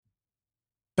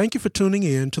Thank you for tuning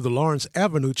in to the Lawrence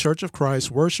Avenue Church of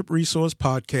Christ Worship Resource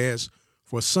Podcast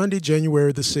for Sunday,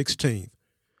 January the 16th.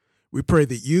 We pray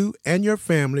that you and your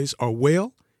families are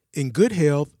well, in good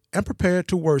health, and prepared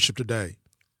to worship today.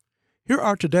 Here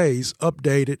are today's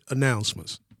updated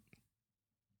announcements.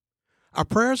 Our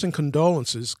prayers and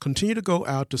condolences continue to go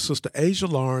out to Sister Asia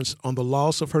Lawrence on the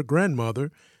loss of her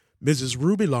grandmother, Mrs.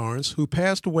 Ruby Lawrence, who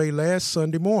passed away last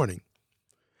Sunday morning.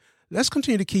 Let's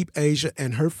continue to keep Asia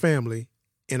and her family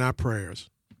in our prayers.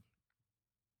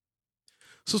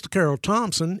 Sister Carol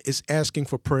Thompson is asking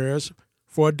for prayers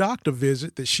for a doctor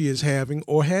visit that she is having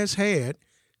or has had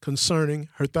concerning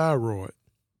her thyroid.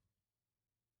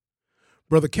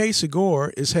 Brother Casey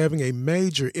Gore is having a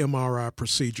major MRI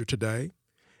procedure today,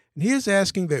 and he is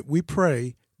asking that we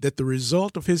pray that the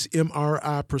result of his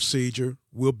MRI procedure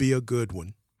will be a good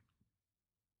one.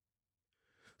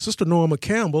 Sister Norma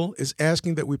Campbell is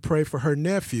asking that we pray for her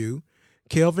nephew,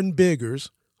 Kelvin Biggers,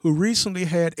 who recently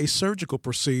had a surgical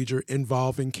procedure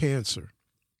involving cancer.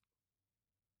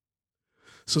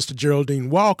 Sister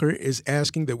Geraldine Walker is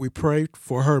asking that we pray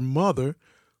for her mother,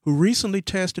 who recently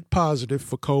tested positive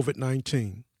for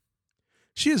COVID-19.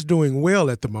 She is doing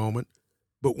well at the moment,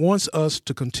 but wants us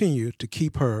to continue to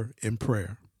keep her in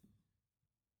prayer.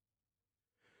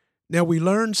 Now, we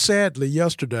learned sadly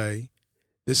yesterday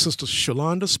that Sister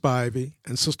Shalonda Spivey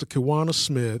and Sister Kiwana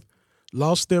Smith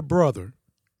lost their brother,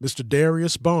 Mr.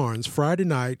 Darius Barnes, Friday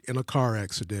night in a car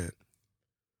accident.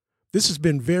 This has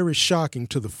been very shocking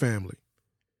to the family,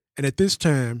 and at this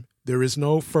time, there is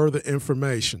no further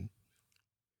information.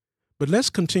 But let's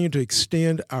continue to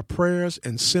extend our prayers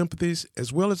and sympathies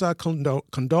as well as our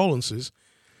condolences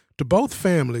to both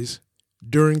families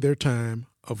during their time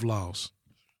of loss.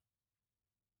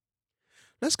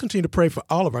 Let's continue to pray for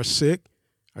all of our sick,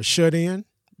 our shut-in,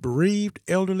 bereaved,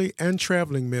 elderly, and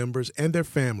traveling members and their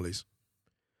families.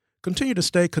 Continue to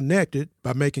stay connected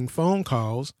by making phone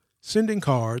calls, sending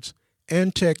cards,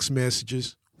 and text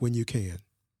messages when you can.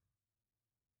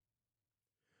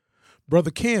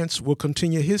 Brother Kentz will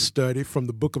continue his study from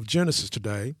the book of Genesis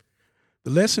today.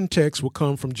 The lesson text will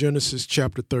come from Genesis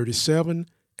chapter 37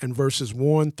 and verses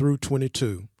 1 through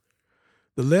 22.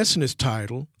 The lesson is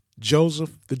titled,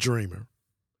 Joseph the Dreamer.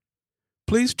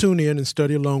 Please tune in and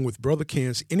study along with Brother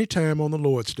Kentz anytime on the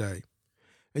Lord's Day.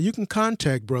 And you can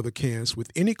contact Brother Kentz with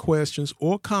any questions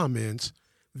or comments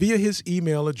via his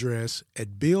email address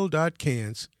at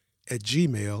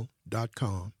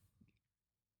bill.kentz@gmail.com.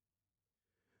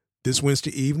 This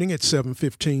Wednesday evening at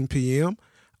 7:15 p.m.,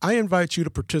 I invite you to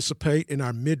participate in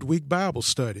our midweek Bible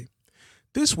study.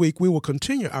 This week, we will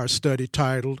continue our study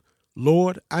titled,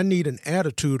 Lord, I Need an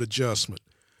Attitude Adjustment,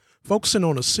 focusing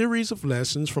on a series of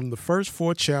lessons from the first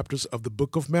 4 chapters of the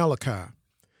book of Malachi.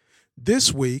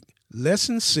 This week,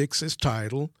 Lesson 6 is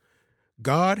titled,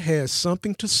 God Has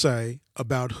Something to Say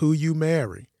About Who You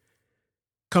Marry,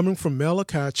 coming from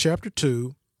Malachi chapter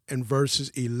 2 and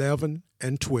verses 11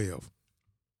 and 12.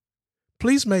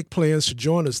 Please make plans to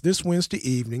join us this Wednesday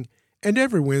evening and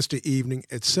every Wednesday evening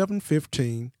at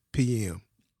 7:15 p.m.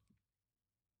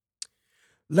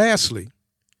 Lastly,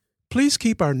 please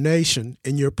keep our nation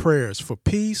in your prayers for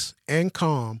peace and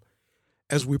calm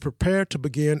as we prepare to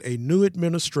begin a new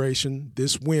administration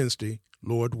this Wednesday,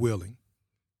 Lord willing.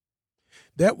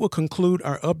 That will conclude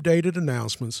our updated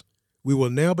announcements. We will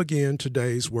now begin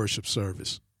today's worship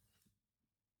service.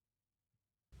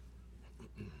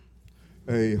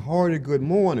 A hearty good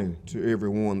morning to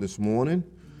everyone this morning.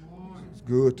 It's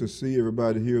good to see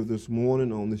everybody here this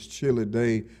morning on this chilly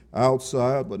day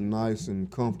outside, but nice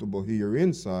and comfortable here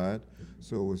inside.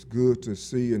 So it's good to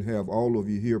see and have all of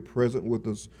you here present with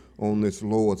us on this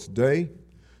Lord's Day.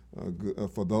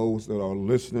 For those that are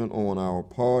listening on our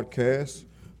podcast,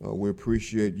 we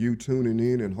appreciate you tuning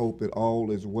in and hope that all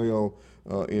is well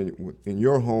in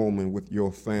your home and with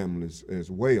your families as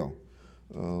well.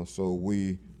 So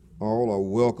we all are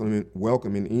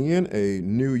welcoming in a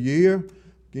new year,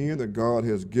 again, that God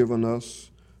has given us.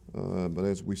 But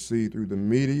as we see through the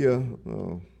media,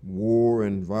 war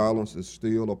and violence is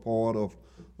still a part of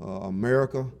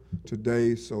America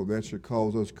today, so that should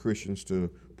cause us Christians to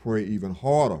pray even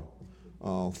harder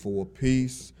for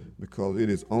peace, because it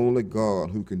is only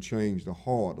God who can change the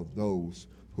heart of those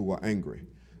who are angry.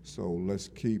 So let's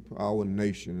keep our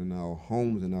nation and our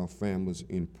homes and our families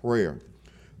in prayer.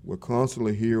 We're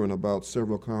constantly hearing about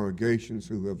several congregations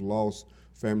who have lost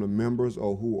family members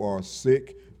or who are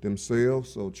sick themselves.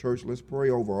 So, church, let's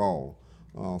pray overall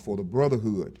for the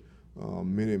brotherhood.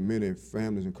 Many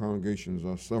families and congregations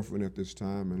are suffering at this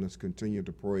time, and let's continue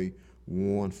to pray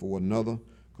one for another,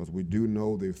 because we do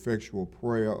know the effectual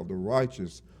prayer of the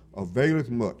righteous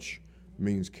availeth much.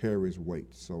 means carries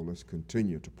weight. So let's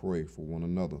continue to pray for one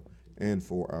another and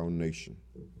for our nation.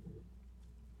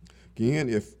 Again,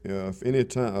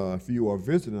 if you are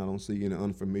visiting, I don't see any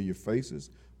unfamiliar faces,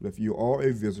 but if you are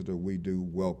a visitor, we do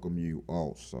welcome you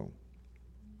also.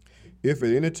 If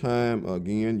at any time,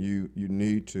 again, you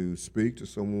need to speak to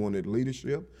someone at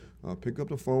leadership, pick up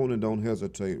the phone and don't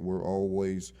hesitate. We're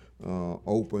always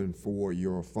open for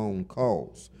your phone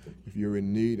calls. If you're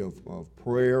in need of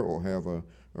prayer or have a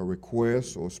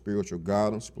request or spiritual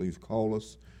guidance, please call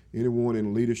us, anyone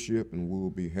in leadership, and we will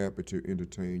be happy to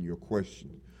entertain your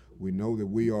question. We know that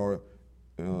we are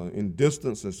in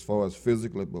distance as far as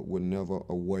physically, but we're never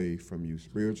away from you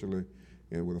spiritually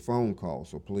and with a phone call.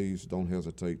 So please don't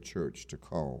hesitate, church, to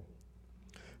call.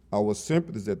 Our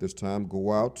sympathies at this time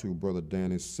go out to Brother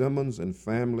Danny Simmons and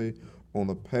family on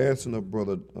the passing of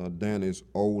Brother Danny's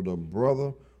older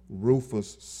brother,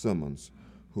 Rufus Simmons,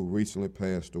 who recently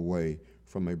passed away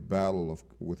from a battle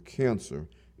with cancer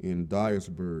in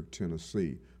Dyersburg,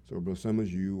 Tennessee. So, Brother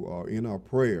Simmons, you are in our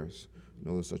prayers. I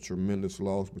know it's a tremendous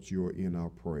loss, but you are in our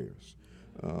prayers.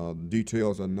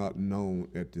 Details are not known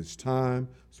at this time,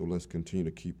 so let's continue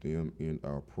to keep them in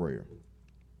our prayer.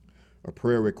 A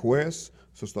prayer request,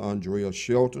 Sister Andrea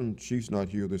Shelton. She's not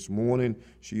here this morning.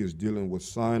 She is dealing with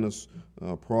sinus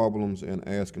problems and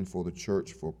asking for the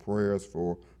church for prayers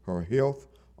for her health.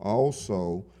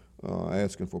 Also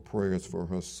asking for prayers for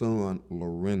her son,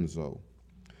 Lorenzo.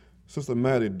 Sister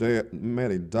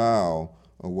Maddie Dial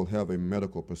will have a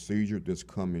medical procedure this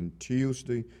coming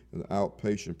Tuesday, an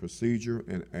outpatient procedure,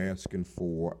 and asking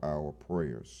for our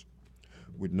prayers.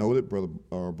 We know that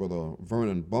Brother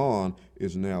Vernon Bond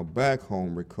is now back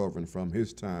home recovering from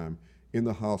his time in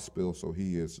the hospital, so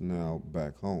he is now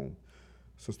back home.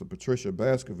 Sister Patricia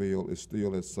Baskerville is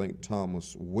still at St.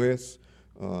 Thomas West,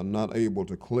 not able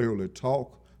to clearly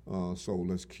talk, so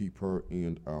let's keep her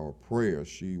in our prayers.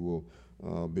 She will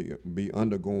be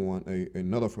undergoing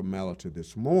another formality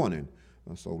this morning,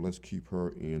 so let's keep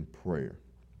her in prayer.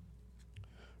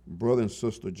 Brother and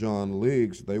Sister John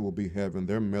Liggs, they will be having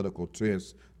their medical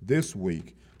tests this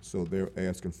week, so they're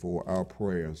asking for our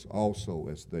prayers also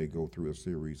as they go through a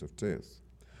series of tests.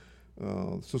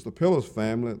 Sister Pillar's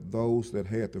family, those that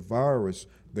had the virus,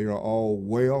 they are all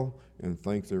well, and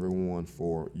thanks everyone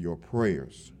for your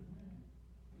prayers.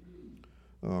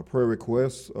 Prayer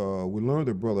requests, we learned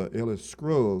that Brother Ellis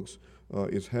Scruggs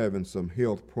is having some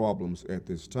health problems at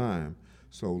this time,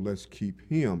 so let's keep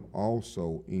him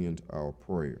also in our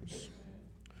prayers.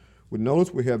 We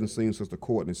noticed we haven't seen Sister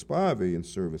Courtney Spivey in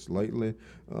service lately,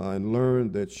 and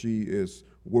learned that she is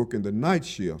working the night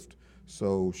shift,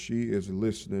 so she is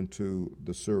listening to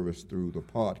the service through the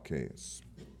podcast.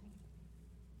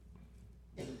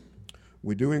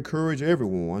 We do encourage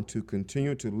everyone to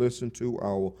continue to listen to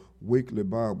our weekly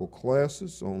Bible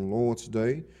classes on Lord's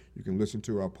Day. You can listen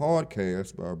to our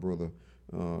podcast by Brother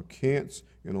Kent's,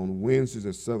 and on Wednesdays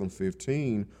at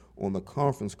 7:15 on the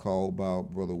conference call by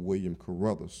Brother William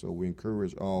Carruthers. So we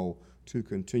encourage all to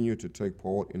continue to take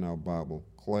part in our Bible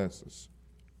classes.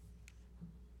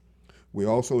 We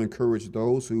also encourage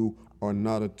those who are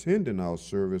not attending our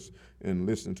service and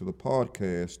listening to the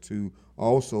podcast to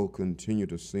also continue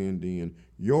to send in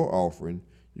your offering.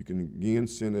 You can again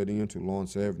send that in to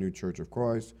Lawrence Avenue Church of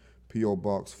Christ, P.O.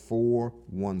 Box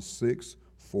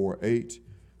 41648,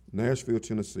 Nashville,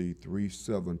 Tennessee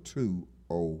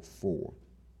 37204.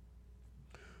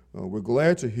 We're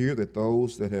glad to hear that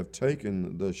those that have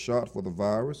taken the shot for the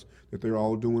virus, that they're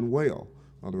all doing well.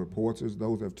 The reports is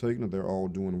those that have taken it, they're all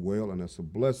doing well, and that's a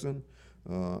blessing,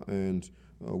 and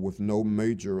with no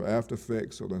major after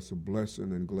effects, so that's a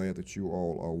blessing, and glad that you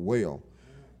all are well.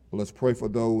 Let's pray for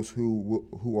those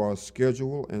who are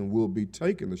scheduled and will be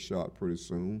taking the shot pretty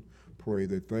soon. Pray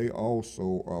that they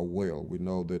also are well. We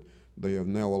know that they are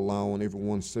now allowing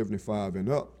everyone 75 and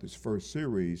up, this first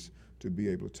series, to be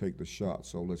able to take the shot.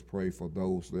 So let's pray for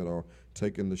those that are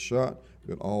taking the shot,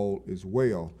 that all is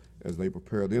well as they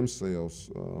prepare themselves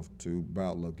to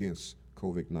battle against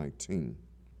COVID-19.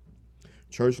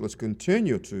 Church, let's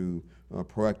continue to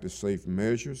practice safe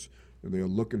measures. They are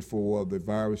looking for the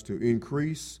virus to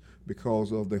increase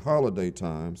because of the holiday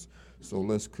times. So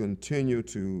let's continue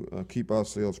to keep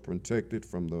ourselves protected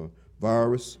from the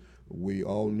virus. We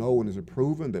all know and is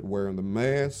proven that wearing the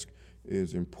mask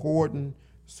is important,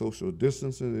 social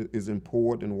distancing is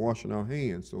important, and washing our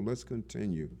hands. So let's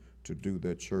continue to do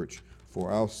that, church,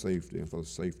 for our safety and for the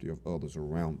safety of others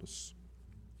around us.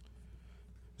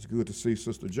 It's good to see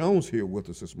Sister Jones here with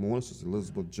us this morning, Sister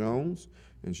Elizabeth Jones,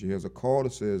 and she has a card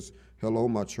that says, "Hello,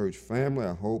 my church family.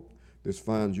 I hope this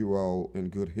finds you all in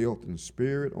good health and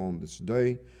spirit on this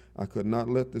day. I could not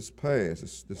let this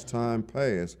pass, this time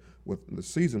pass, with the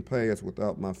season pass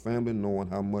without my family knowing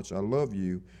how much I love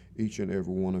you, each and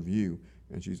every one of you.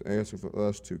 And she's asking for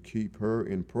us to keep her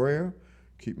in prayer,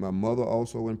 keep my mother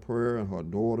also in prayer, and her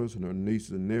daughters and her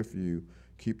nieces and nephew,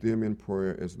 keep them in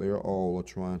prayer as they all are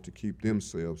trying to keep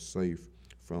themselves safe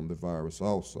from the virus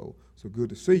also. So good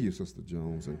to see you, Sister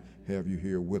Jones, and have you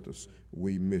here with us.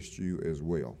 We missed you as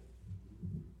well.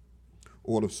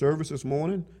 Order of service this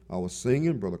morning, our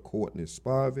singing, Brother Courtney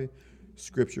Spivey,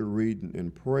 scripture reading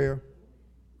and prayer.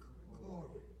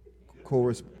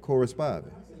 Corey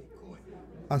Spivey.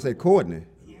 I say Courtney.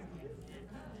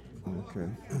 Okay.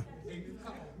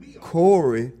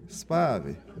 Corey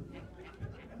Spivey.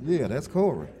 Yeah, that's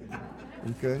Corey.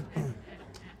 Okay. I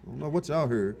don't know what y'all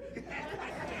heard.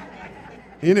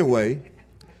 Anyway,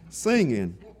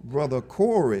 singing, Brother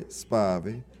Corey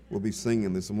Spivey will be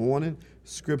singing this morning.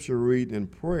 Scripture reading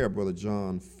and prayer, Brother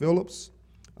John Phillips.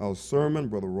 Our sermon,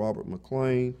 Brother Robert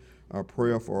McLean. Our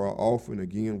prayer for our offering.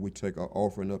 Again, we take our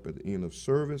offering up at the end of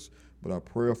service, but our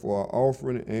prayer for our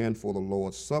offering and for the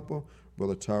Lord's Supper,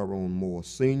 Brother Tyrone Moore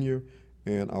Sr.,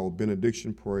 and our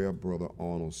benediction prayer, Brother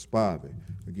Arnold Spivey.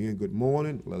 Again, good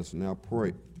morning. Let us now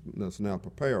pray. Let us now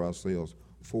prepare ourselves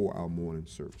for our morning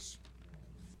service.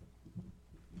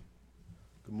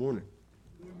 Good morning.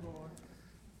 Good morning.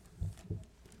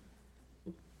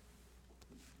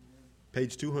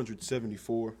 Page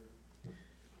 274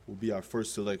 will be our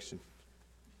first selection.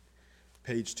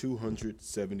 Page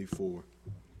 274.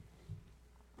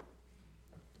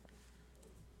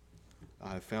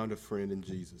 I have found a friend in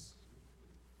Jesus.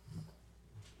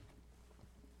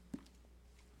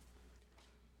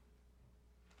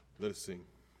 Let us sing.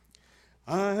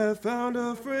 I have found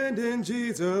a friend in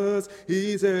Jesus,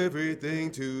 he's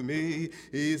everything to me.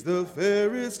 He's the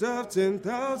fairest of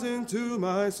 10,000 to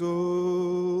my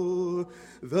soul.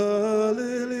 The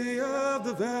lily of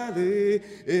the valley,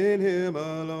 in him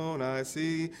alone I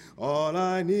see all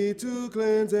I need to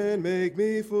cleanse and make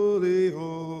me fully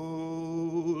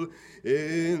whole.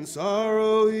 In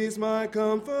sorrow he's my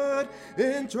comfort,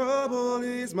 in trouble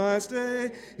he's my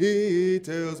stay. He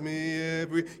tells me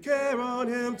every care on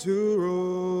him to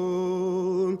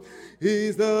roll.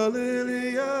 He's the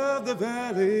lily of the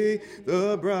valley,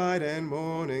 the bright and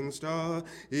morning star.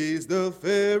 He's the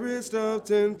fairest of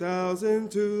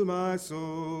 10,000 to my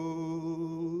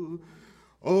soul.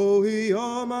 Oh, he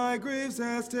all my griefs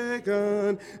has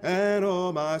taken, and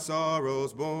all my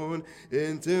sorrows borne.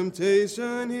 In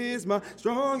temptation he's my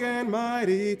strong and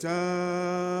mighty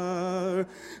tower.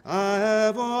 I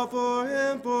have all for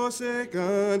him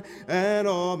forsaken, and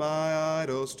all my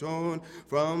idols torn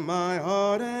from my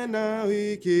heart, and now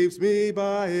he keeps me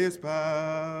by his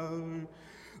power.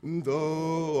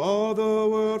 Though all the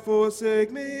world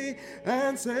forsake me,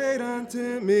 and Satan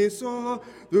tempt me sore,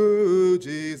 through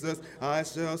Jesus I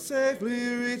shall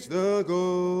safely reach the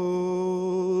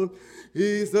goal.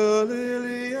 He's the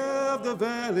lily of the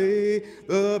valley,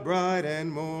 the bright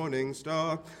and morning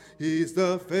star. He's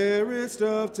the fairest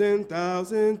of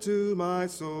 10,000 to my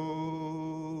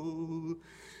soul.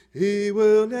 He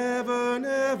will never,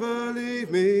 never leave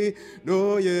me,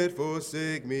 nor yet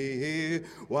forsake me here,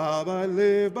 while I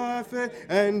live by faith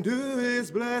and do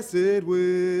his blessed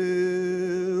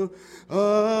will.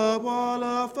 A wall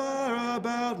of fire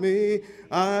about me,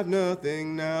 I've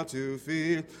nothing now to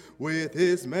fear. With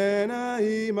his manna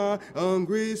he my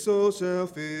hungry soul shall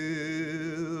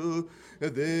fill.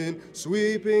 Then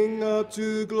sweeping up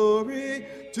to glory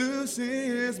to see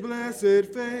his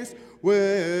blessed face,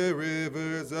 where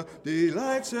rivers of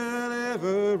delight shall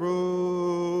ever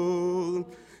roll.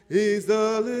 He's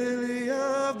the lily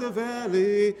of the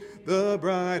valley, the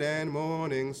bright and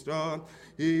morning star.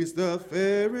 He's the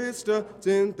fairest of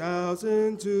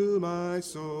 10,000 to my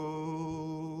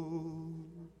soul.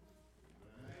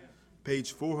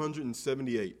 Page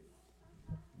 478.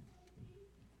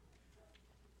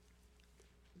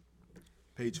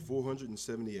 Page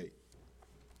 478.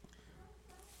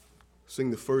 Sing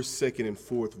the first, second, and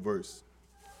fourth verse.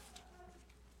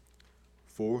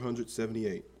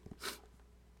 478.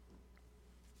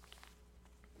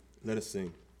 Let us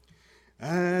sing.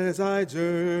 As I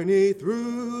journey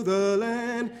through the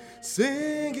land,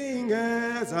 singing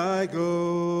as I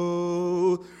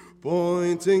go,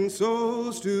 pointing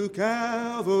souls to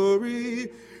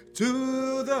Calvary,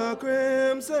 to the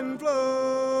crimson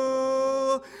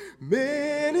flow.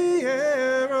 Many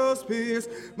arrows pierce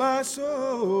my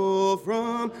soul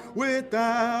from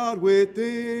without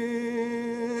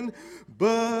within,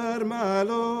 but my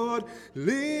Lord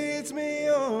leads me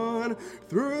on,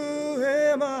 through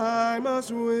him I must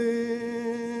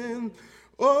win.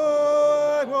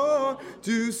 Oh, I want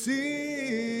to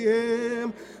see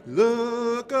him,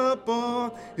 look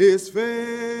upon his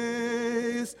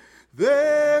face,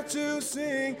 there to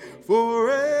sing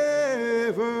forever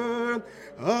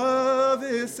of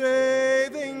his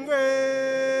saving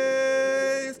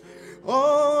grace.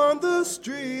 On the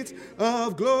streets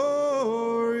of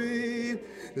glory,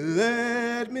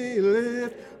 let me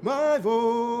lift my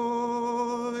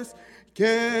voice.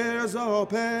 Cares all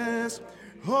past,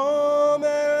 home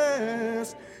at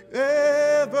last,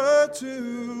 ever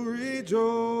to rejoice.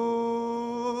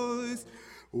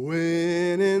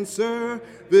 When in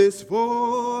service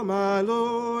for my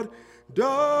Lord,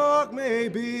 dark may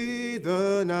be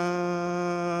the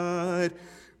night,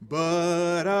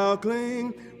 but I'll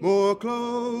cling more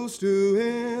close to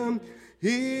him.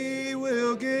 He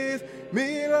will give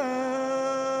me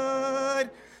light.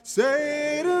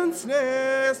 Satan's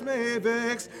snares may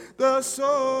vex the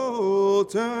soul,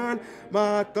 turn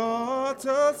my thoughts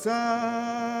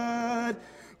aside,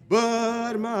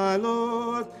 but my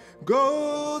Lord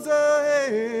goes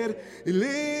ahead, he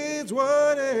leads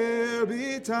whate'er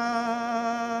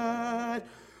betide.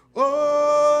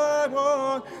 Oh, I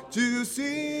want to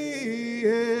see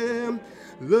him,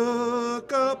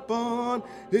 look upon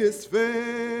his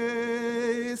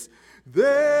face,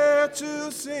 there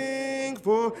to sing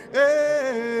forever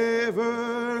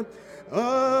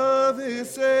of his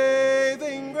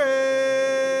saving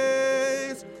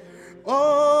grace.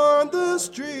 On the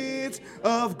streets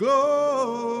of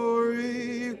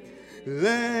glory,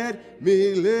 let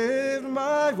me lift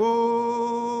my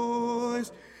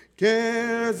voice.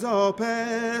 Cares all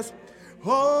past,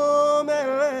 home at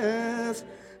last,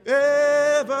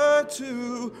 ever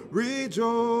to rejoice.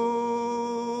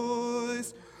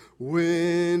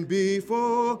 When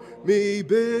before me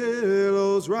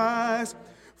billows rise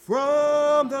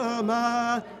from the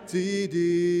mighty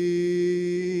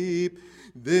deep,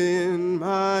 then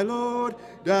my Lord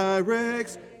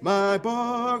directs my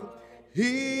bark,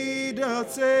 he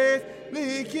doth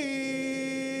safely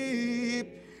keep,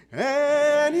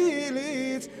 and he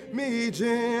leads me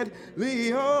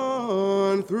gently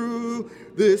on through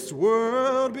this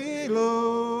world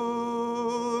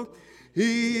below.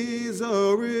 He's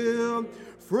a real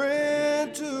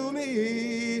friend to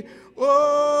me,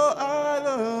 oh, I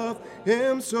love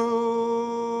him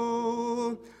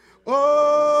so.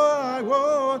 Oh, I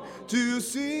want to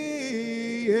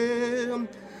see him,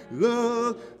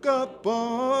 look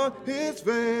upon his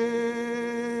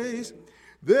face,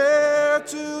 there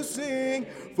to sing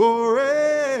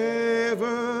forever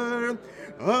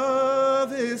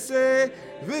of his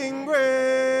saving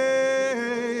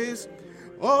grace.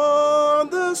 On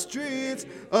the streets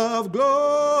of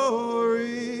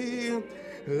glory,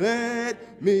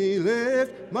 let me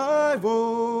lift my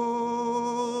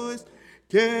voice.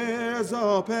 Cares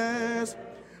all past,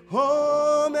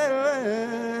 home at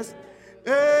last,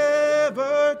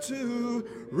 ever to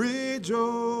rejoice.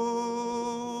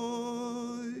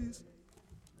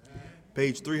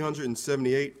 Page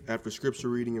 378 after scripture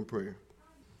reading and prayer.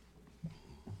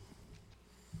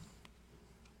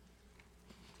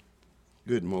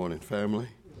 Good morning, family.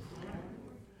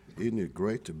 Isn't it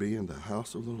great to be in the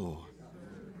house of the Lord?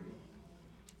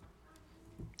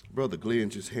 Brother Glenn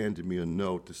just handed me a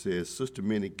note that says Sister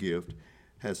Minnie Gift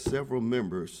has several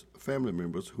family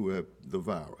members who have the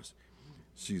virus.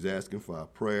 She's asking for our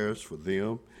prayers for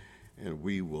them, and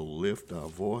we will lift our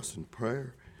voice in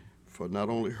prayer for not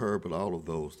only her, but all of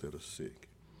those that are sick.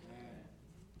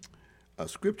 Our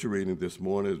scripture reading this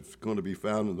morning is going to be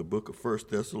found in the book of 1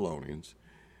 Thessalonians,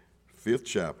 5th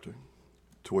chapter,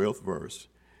 12th verse,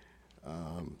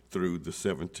 through the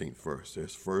 17th verse.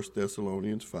 That's 1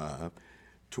 Thessalonians 5,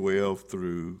 12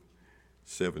 through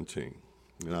 17.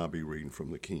 And I'll be reading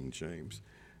from the King James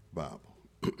Bible.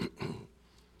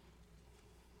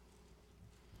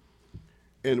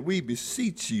 And we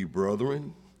beseech ye,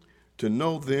 brethren, to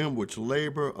know them which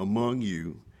labor among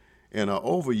you and are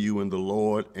over you in the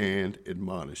Lord and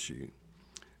admonish you,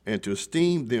 and to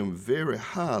esteem them very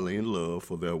highly in love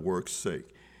for their work's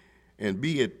sake, and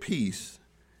be at peace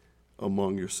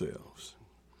among yourselves.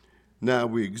 Now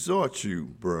we exhort you,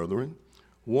 brethren,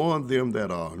 warn them that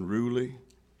are unruly,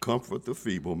 comfort the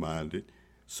feeble-minded,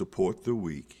 support the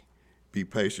weak, be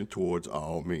patient towards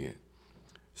all men.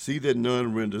 See that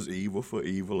none renders evil for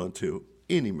evil unto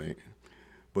any man,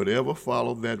 but ever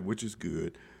follow that which is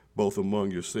good, both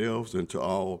among yourselves and to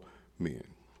all men.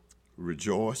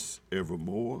 Rejoice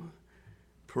evermore,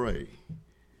 pray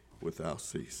without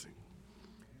ceasing.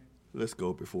 Let's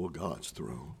go before God's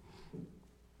throne.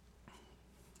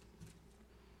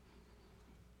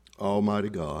 Almighty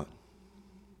God,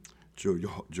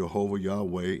 Jehovah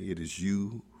Yahweh, it is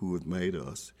you who have made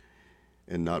us,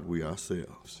 and not we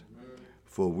ourselves.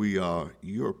 For we are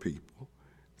your people,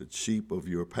 the sheep of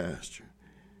your pasture.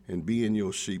 And being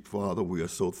your sheep, Father, we are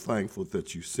so thankful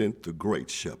that you sent the great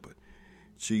shepherd,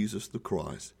 Jesus the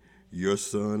Christ, your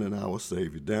Son and our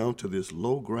Savior, down to this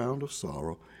low ground of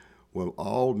sorrow where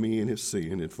all men have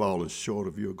sinned and fallen short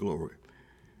of your glory.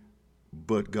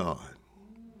 But God,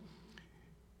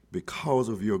 because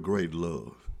of your great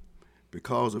love,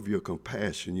 because of your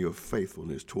compassion, your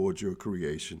faithfulness towards your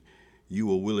creation, you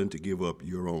were willing to give up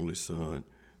your only Son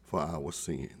for our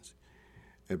sins.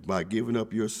 And by giving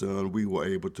up your Son, we were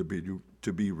able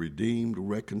to be redeemed,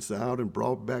 reconciled, and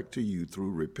brought back to you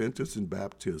through repentance and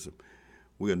baptism.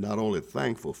 We are not only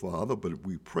thankful, Father, but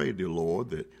we pray, dear Lord,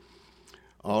 that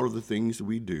all of the things that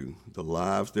we do, the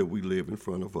lives that we live in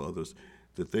front of others,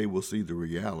 that they will see the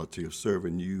reality of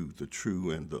serving you, the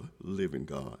true and the living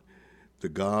God, the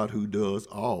God who does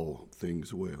all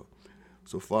things well.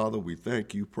 So, Father, we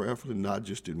thank you prayerfully, not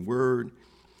just in word,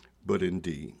 but in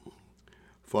deed.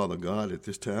 Father God, at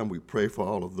this time we pray for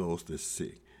all of those that are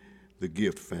sick, the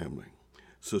Gift family,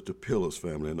 Sister Pillar's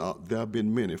family, and there have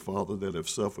been many, Father, that have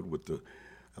suffered with the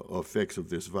effects of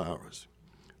this virus.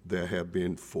 There have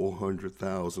been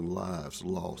 400,000 lives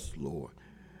lost, Lord.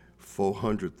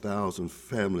 400,000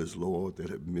 families, Lord, that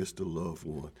have missed a loved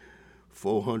one.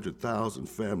 400,000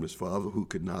 families, Father, who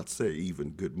could not say even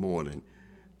good morning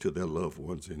to their loved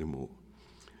ones anymore.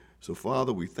 So,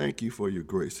 Father, we thank you for your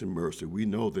grace and mercy. We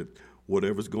know that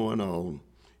whatever's going on,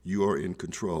 you are in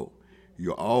control.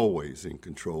 You're always in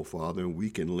control, Father, and we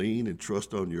can lean and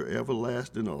trust on your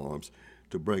everlasting arms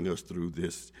to bring us through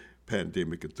this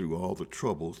pandemic and through all the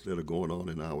troubles that are going on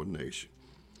in our nation.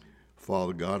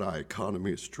 Father God, our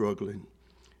economy is struggling.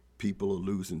 People are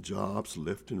losing jobs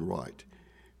left and right.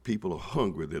 People are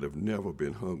hungry that have never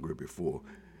been hungry before.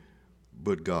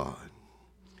 But God,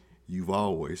 you've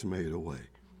always made a way.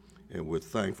 And we're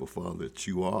thankful, Father, that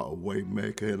you are a way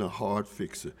maker and a heart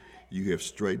fixer. You have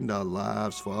straightened our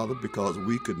lives, Father, because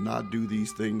we could not do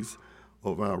these things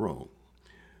of our own.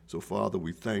 So, Father,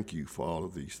 we thank you for all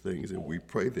of these things, and we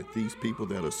pray that these people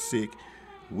that are sick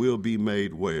will be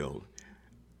made well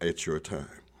at your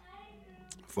time.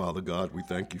 Father God, we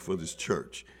thank you for this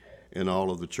church and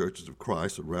all of the churches of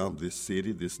Christ around this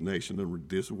city, this nation, and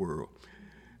this world.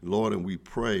 Lord, and we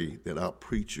pray that our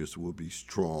preachers will be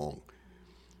strong.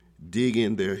 Dig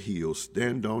in their heels,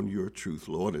 stand on your truth,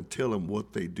 Lord, and tell them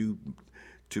what they do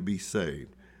to be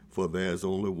saved. For there's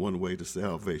only one way to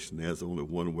salvation. There's only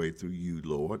one way through you,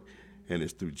 Lord, and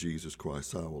it's through Jesus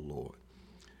Christ our Lord.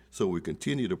 So we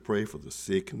continue to pray for the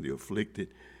sick and the afflicted,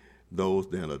 those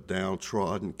that are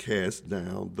downtrodden, cast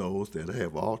down, those that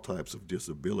have all types of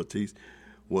disabilities,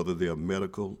 whether they're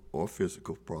medical or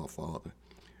physical, Father.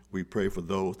 We pray for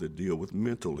those that deal with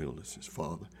mental illnesses,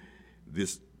 Father.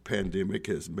 This pandemic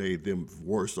has made them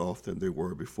worse off than they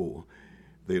were before.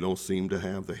 They don't seem to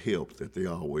have the help that they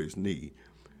always need.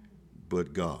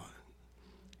 But God,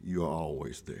 you are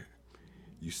always there.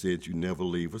 You said you never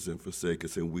leave us and forsake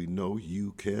us, and we know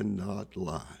you cannot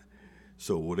lie.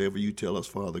 So whatever you tell us,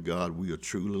 Father God, we are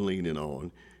truly leaning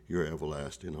on your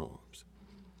everlasting arms.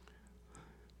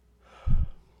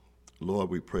 Lord,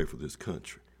 we pray for this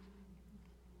country.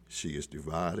 She is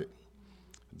divided.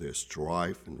 There's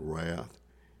strife and wrath,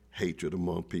 hatred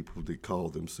among people that call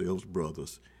themselves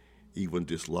brothers, even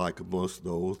dislike amongst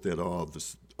those that are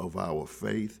of our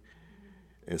faith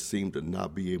and seem to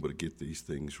not be able to get these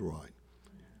things right.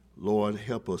 Lord,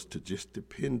 help us to just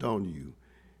depend on you.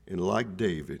 And like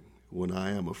David, when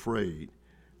I am afraid,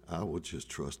 I will just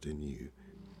trust in you.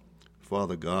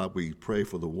 Father God, we pray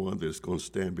for the one that is going to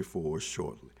stand before us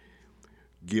shortly.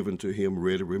 Given to him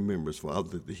ready remembrance,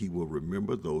 Father, that he will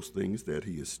remember those things that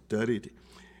he has studied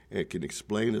and can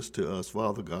explain us to us,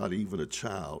 Father God, even a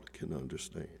child can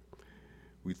understand.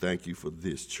 We thank you for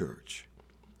this church,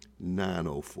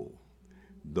 904.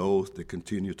 Those that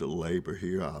continue to labor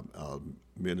here, our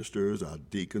ministers, our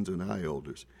deacons, and our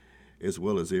elders, as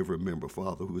well as every member,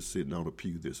 Father, who is sitting on a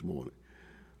pew this morning.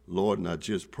 Lord, and I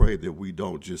just pray that we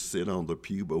don't just sit on the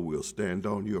pew, but we'll stand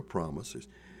on your promises,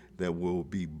 that we'll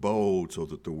be bold so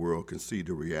that the world can see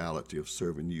the reality of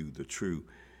serving you, the true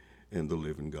and the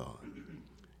living God.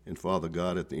 And Father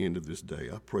God, at the end of this day,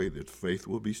 I pray that faith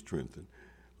will be strengthened,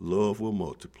 love will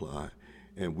multiply,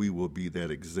 and we will be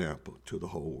that example to the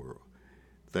whole world.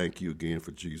 Thank you again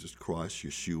for Jesus Christ,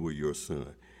 Yeshua, your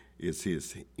Son. It's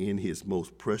in his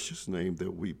most precious name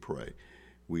that we pray.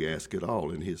 We ask it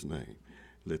all in his name.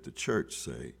 Let the church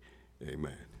say,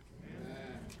 amen.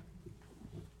 Amen.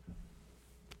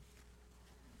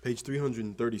 Page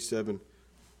 337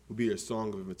 will be a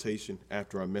song of invitation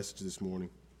after our message this morning.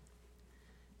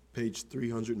 Page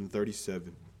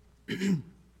 337.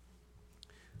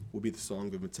 will be the song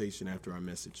of invitation after our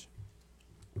message.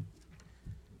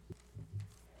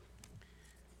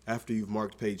 After you've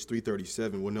marked page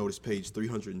 337, we'll notice page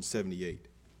 378.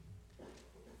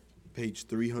 Page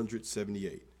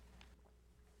 378.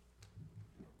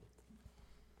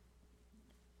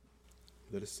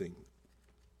 Let us sing.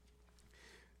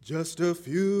 Just a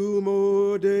few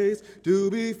more days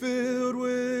to be filled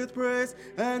with praise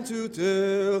and to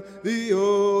tell the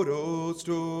old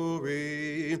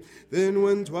story. Then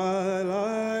when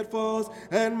twilight falls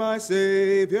and my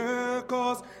Savior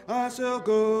calls, I shall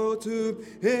go to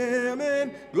him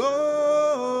in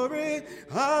glory.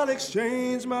 I'll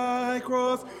exchange my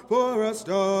cross for a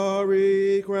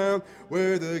starry crown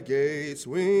where the gates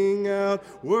swing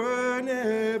outward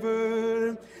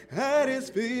ever. At his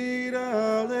feet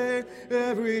I'll lay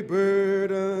every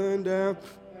burden down,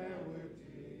 and with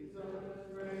Jesus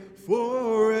reign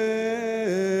forever.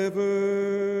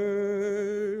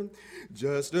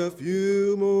 Just a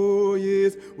few more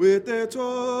years with their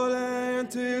toil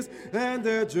and tears, and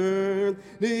their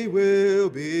journey will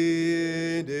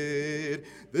be ended.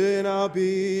 Then I'll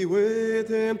be with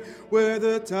him where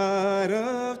the tide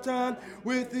of time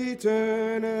with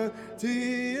eternity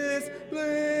is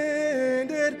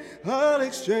blended. I'll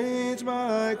exchange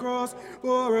my cross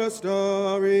for a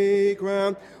starry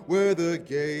crown where the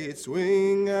gates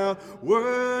swing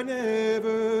outward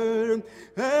ever.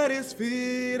 At his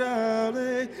feet I'll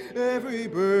lay every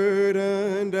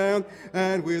burden down,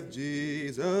 and with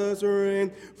Jesus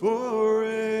reign forever.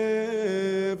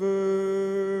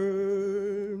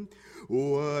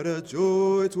 What a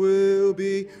joy 'twill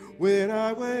be when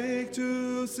I wake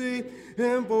to see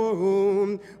him for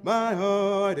whom my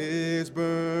heart is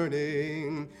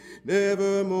burning.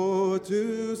 Never more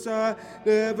to sigh,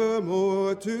 never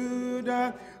more to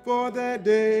die. For that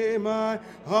day my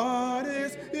heart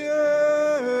is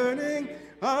yearning.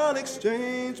 I'll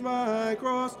exchange my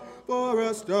cross for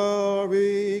a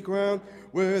starry crown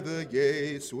where the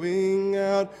gates swing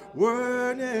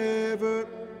outward ever.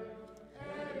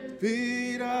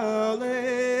 Feet I'll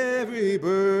lay every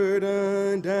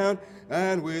burden down,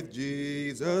 and with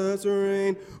Jesus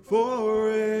reign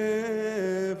forever.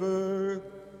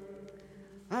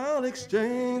 I'll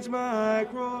exchange my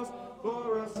cross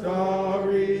for a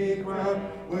starry crown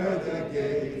where the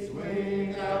gates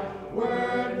swing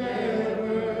outward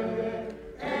ever.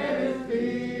 At his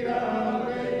feet I'll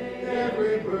lay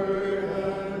every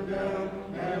burden down,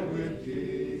 and with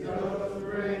Jesus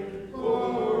reign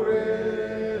forever.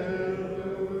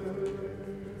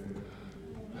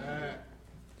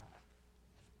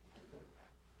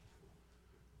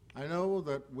 I know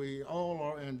that we all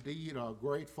are indeed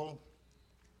grateful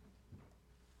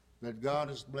that God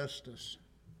has blessed us.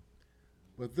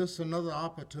 But this is another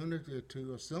opportunity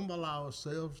to assemble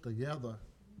ourselves together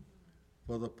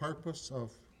for the purpose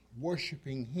of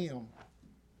worshiping him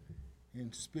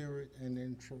in spirit and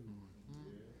in truth.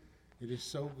 It is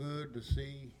so good to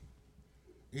see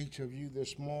each of you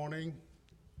this morning.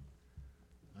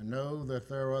 I know that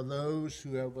there are those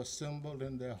who have assembled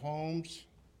in their homes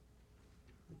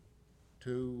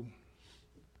to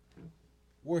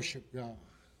worship God.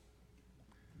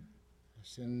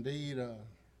 It's indeed a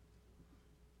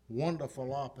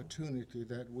wonderful opportunity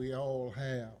that we all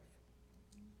have.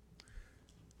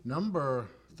 Number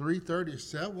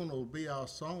 337 will be our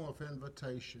song of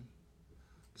invitation.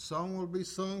 The song will be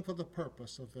sung for the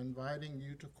purpose of inviting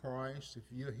you to Christ.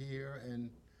 If you're here and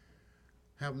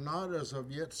have not as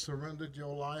of yet surrendered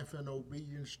your life in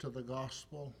obedience to the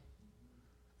gospel,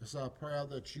 it's our prayer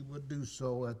that you would do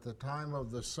so at the time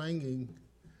of the singing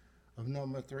of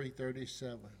number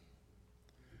 337.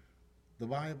 The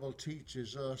Bible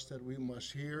teaches us that we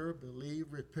must hear,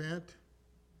 believe, repent,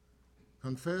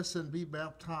 confess, and be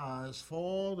baptized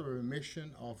for the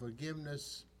remission or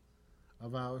forgiveness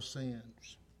of our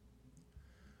sins.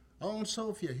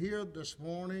 Also, if you're here this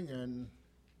morning and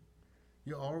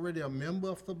you're already a member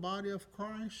of the body of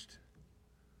Christ,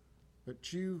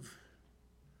 but you've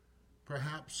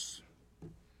perhaps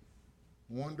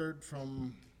wandered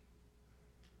from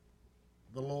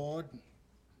the Lord,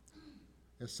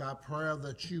 it's our prayer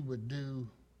that you would do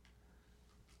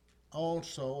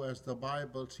also, as the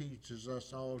Bible teaches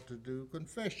us all to do,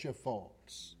 confess your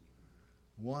faults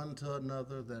one to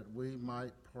another, that we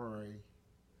might pray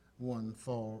one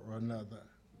for another.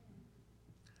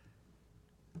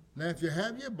 Now, if you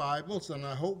have your Bibles, and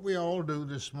I hope we all do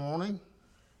this morning,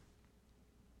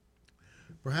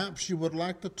 perhaps you would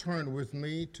like to turn with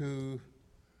me to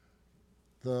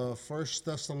the 1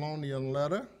 Thessalonian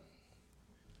letter.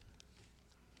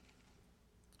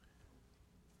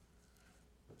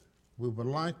 We would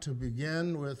like to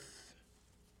begin with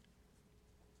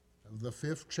of the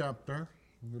 5th chapter.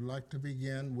 We'd like to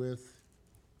begin with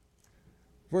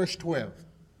verse 12.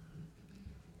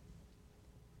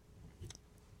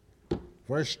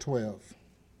 Verse 12.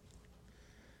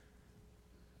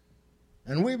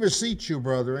 And we beseech you,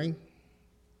 brethren,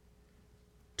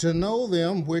 to know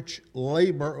them which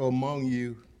labor among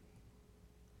you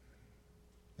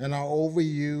and are over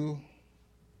you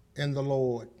in the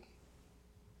Lord,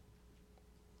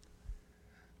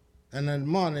 and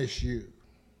admonish you,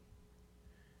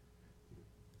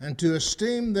 and to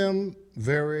esteem them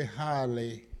very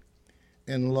highly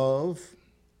in love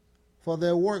for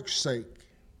their work's sake,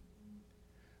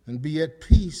 and be at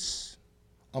peace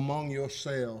among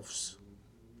yourselves.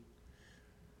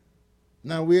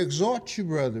 Now we exhort you,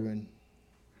 brethren,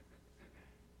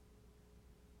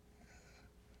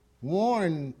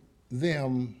 warn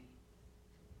them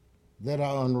that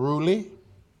are unruly,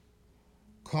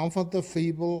 comfort the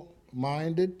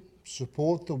feeble-minded,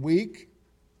 support the weak,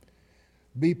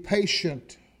 be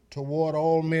patient toward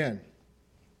all men.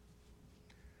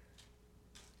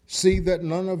 See that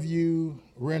none of you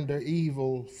render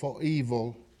evil for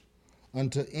evil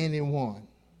unto any man,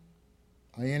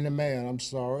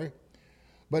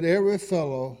 but ever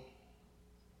follow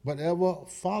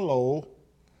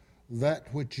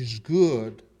that which is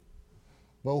good,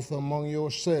 both among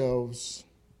yourselves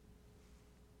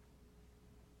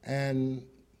and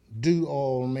do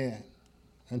all men,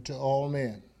 and to all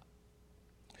men.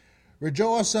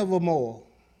 Rejoice evermore,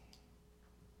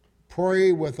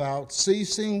 pray without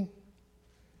ceasing,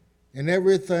 in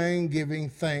everything giving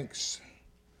thanks,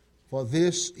 for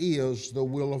this is the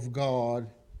will of God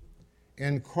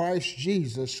in Christ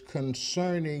Jesus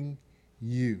concerning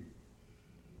you.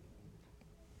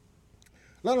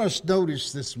 Let us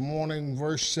notice this morning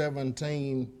verse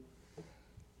 17,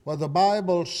 where the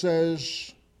Bible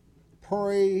says,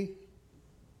 pray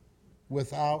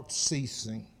without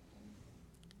ceasing.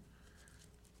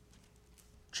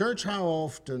 Church, how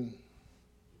often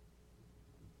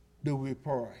do we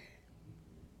pray?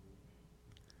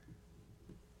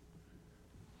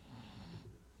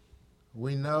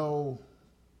 We know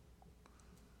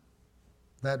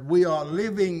that we are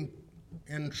living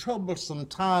in troublesome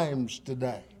times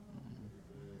today.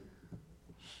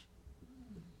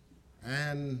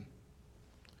 And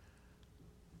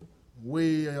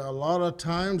a lot of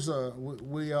times,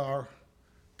 we are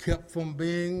kept from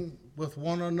being with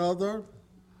one another.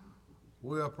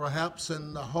 We are perhaps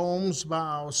in the homes by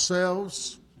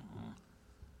ourselves,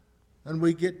 and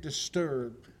we get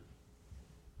disturbed.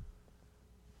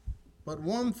 But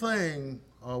one thing,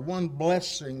 or one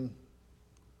blessing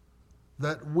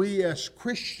that we as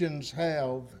Christians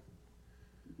have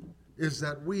is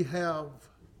that we have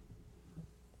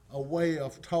a way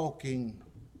of talking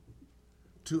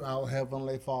to our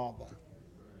Heavenly Father.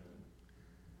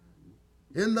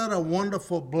 Isn't that a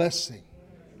wonderful blessing?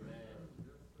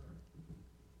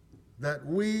 That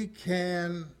we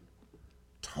can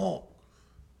talk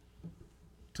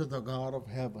to the God of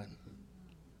heaven,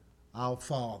 our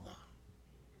Father.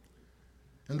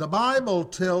 And the Bible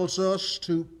tells us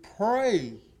to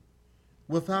pray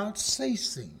without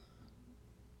ceasing.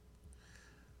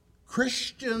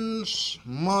 Christians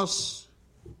must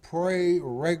pray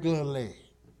regularly.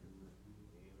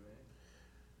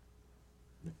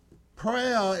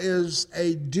 Prayer is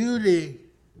a duty,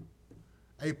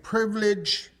 a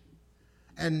privilege,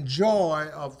 and joy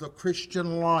of the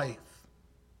Christian life.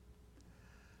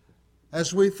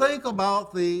 As we think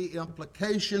about the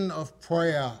implication of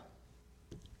prayer,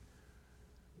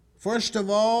 first of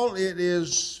all, it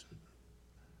is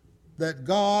that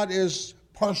God is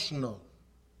personal.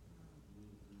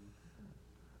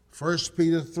 1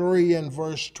 Peter 3 and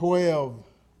verse 12,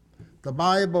 the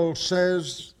Bible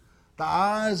says, the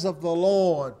eyes of the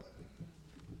Lord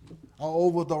are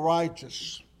over the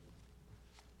righteous.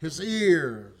 His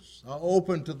ears are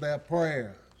open to their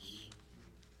prayers.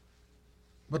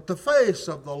 But the face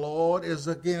of the Lord is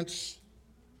against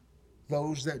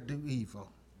those that do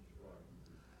evil.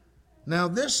 Now,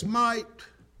 this might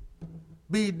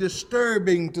be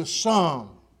disturbing to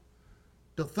some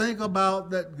to think about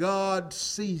that God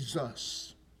sees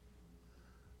us.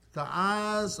 The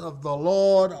eyes of the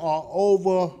Lord are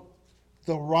over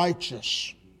the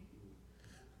righteous.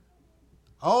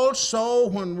 Also,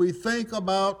 when we think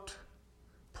about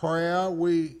prayer,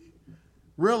 we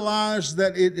realize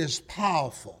that it is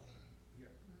powerful.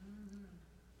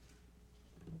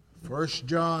 1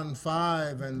 John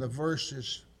 5 and the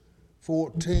verses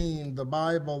 14, the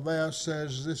Bible there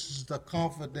says this is the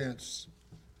confidence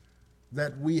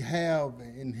that we have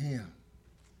in Him.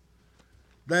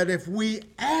 That if we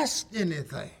ask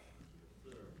anything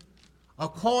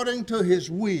according to his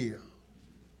will,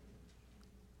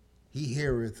 he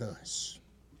heareth us.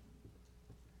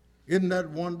 Isn't that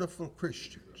wonderful,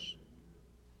 Christians?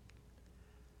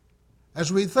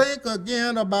 As we think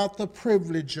again about the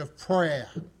privilege of prayer,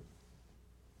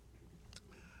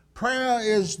 prayer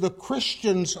is the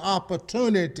Christian's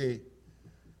opportunity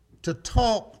to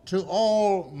talk to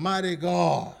Almighty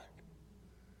God.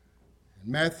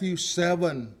 In Matthew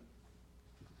 7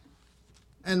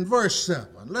 and verse 7.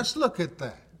 Let's look at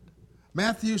that.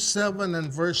 Matthew 7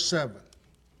 and verse 7.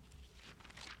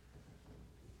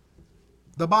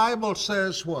 The Bible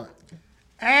says what?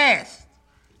 Ask,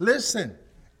 Listen,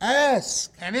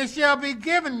 ask, and it shall be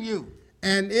given you.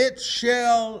 and it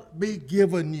shall be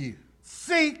given you.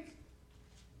 Seek,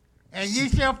 and ye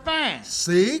shall find.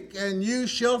 Seek, and you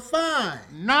shall find.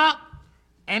 Knock,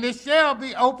 and it shall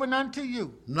be opened unto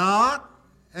you. Knock,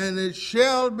 and it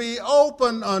shall be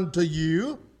opened unto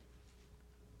you.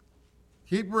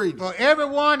 Keep reading. For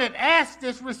everyone that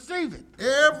asketh receiveth,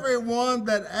 Everyone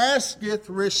that asketh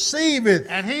receiveth.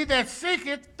 and he that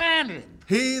seeketh findeth.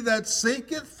 He that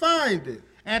seeketh findeth.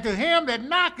 And to him that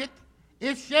knocketh,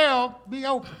 it shall be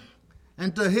opened.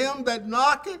 And to him that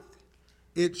knocketh,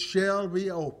 it shall be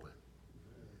opened.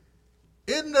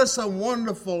 Isn't this a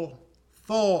wonderful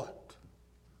thought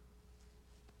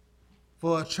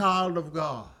for a child of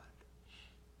God?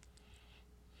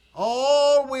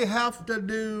 All we have to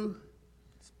do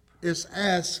is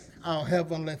ask our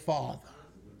Heavenly Father.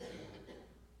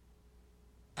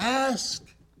 Ask,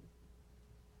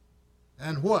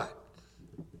 and what?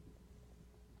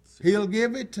 He'll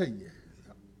give it to you.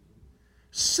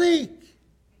 Seek,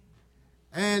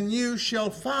 and you shall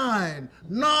find.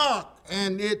 Knock,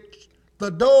 and the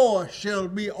door shall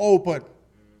be opened.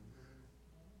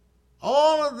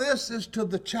 All of this is to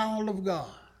the child of God,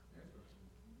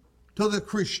 to the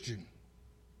Christian.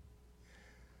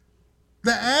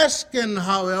 The asking,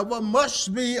 however,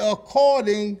 must be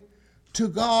according to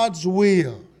God's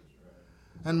will.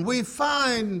 And we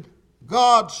find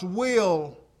God's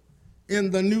will in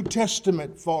the New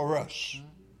Testament for us.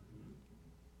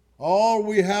 All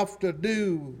we have to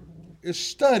do is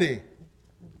study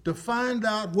to find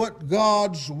out what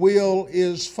God's will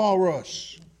is for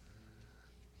us.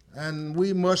 And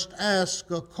we must ask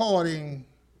according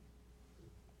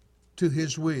to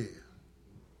his will.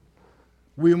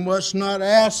 We must not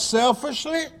ask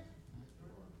selfishly.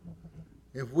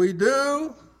 If we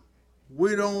do,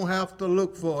 we don't have to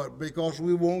look for it because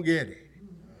we won't get it.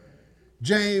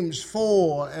 James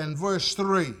 4 and verse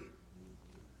 3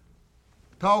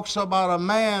 talks about a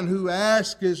man who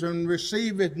asketh and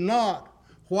receiveth not.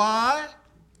 Why?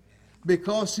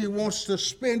 Because he wants to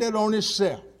spend it on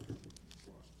himself.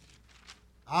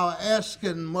 Our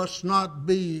asking must not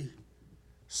be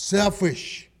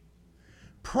selfish.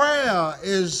 Prayer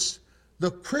is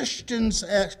the Christian's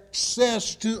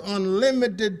access to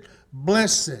unlimited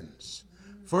blessings.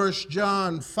 1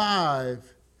 John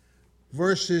 5,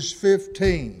 verses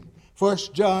 15. 1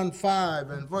 John 5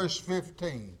 and verse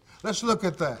 15. Let's look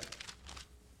at that.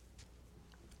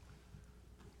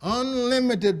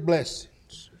 Unlimited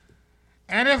blessings.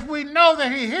 And if we know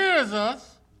that he hears us,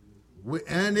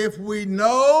 And if we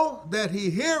know that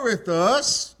he heareth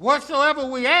us, whatsoever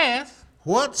we ask,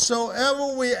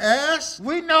 whatsoever we ask,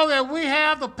 we know that we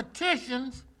have the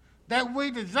petitions that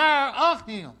we desire of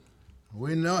him.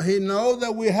 he know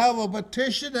that we have a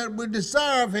petition that we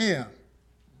desire of him.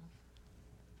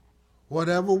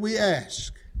 Whatever we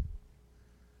ask,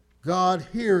 God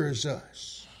hears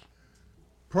us.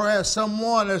 Prayer,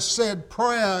 someone has said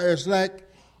prayer is like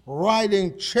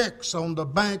writing checks on the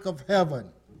bank of heaven.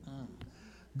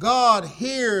 God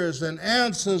hears and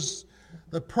answers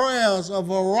the prayers of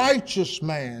a righteous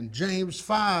man. James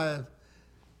 5,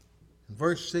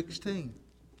 verse 16.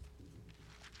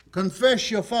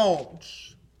 Confess your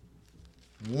faults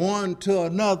one to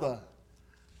another,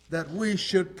 that we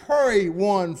should pray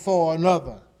one for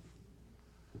another.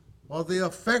 For the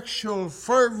effectual,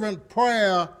 fervent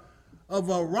prayer of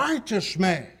a righteous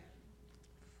man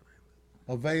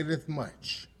availeth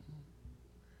much.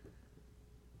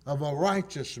 Of a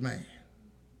righteous man.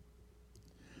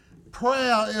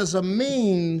 Prayer is a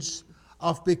means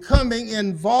of becoming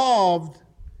involved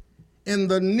in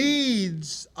the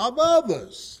needs of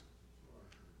others.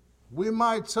 We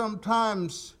might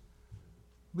sometimes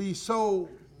be so,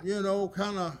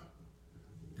 kind of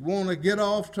want to get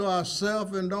off to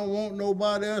ourselves and don't want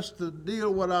nobody else to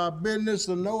deal with our business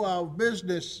or know our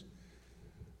business.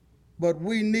 But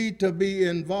we need to be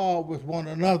involved with one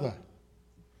another.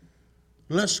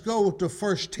 Let's go to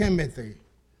 1 Timothy.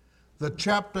 The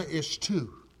chapter is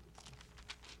 2.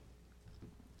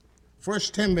 1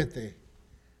 Timothy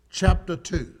chapter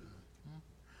 2.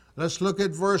 Let's look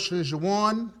at verses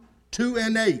 1, 2,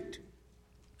 and 8.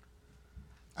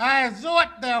 I exhort,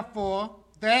 therefore,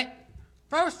 that,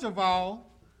 first of all,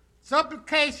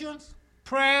 supplications,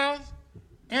 prayers,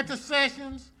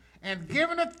 intercessions, and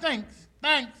giving of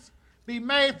thanks be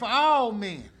made for all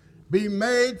men. Be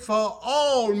made for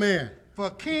all men. For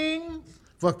kings.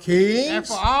 For kings. And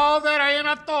for all that are in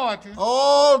authority.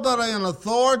 All that are in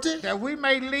authority. That we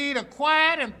may lead a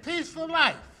quiet and peaceful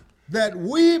life. That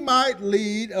we might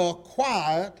lead a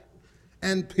quiet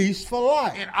and peaceful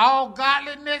life. In all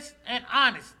godliness and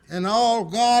honesty. In all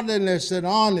godliness and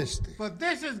honesty. For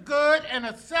this is good and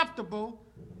acceptable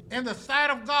in the sight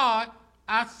of God,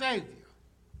 our Savior.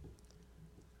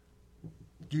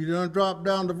 Do you want to drop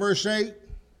down to verse 8?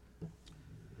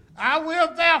 I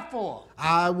will therefore.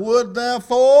 I would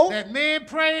therefore. That men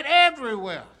pray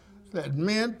everywhere. That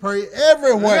men pray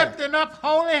everywhere. Lifting up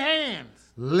holy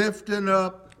hands. Lifting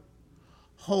up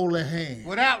holy hands.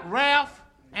 Without wrath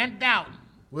and doubting.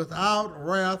 Without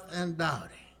wrath and doubting.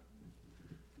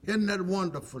 Isn't that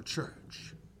wonderful,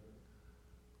 church?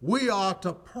 We are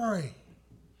to pray.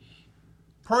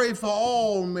 Pray for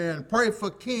all men. Pray for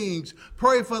kings.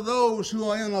 Pray for those who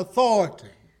are in authority.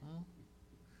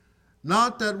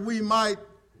 Not that we might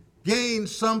gain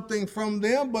something from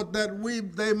them, but that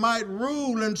they might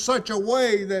rule in such a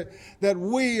way that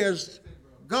we as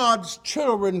God's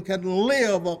children can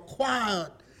live a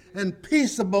quiet and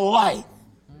peaceable life.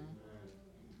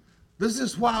 This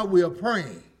is why we are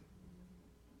praying.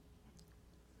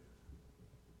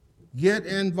 Get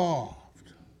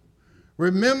involved.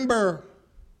 Remember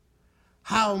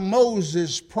how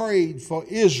Moses prayed for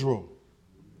Israel.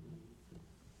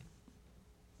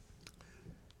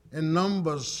 In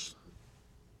Numbers,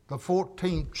 the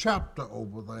 14th chapter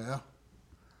over there,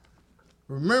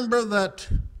 remember that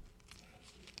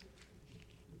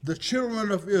the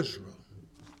children of Israel,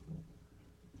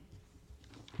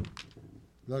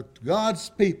 God's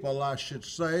people, I should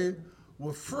say,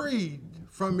 were freed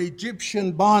from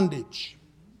Egyptian bondage.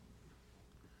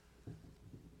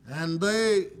 And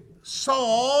they saw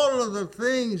all of the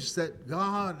things that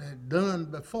God had done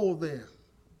before them.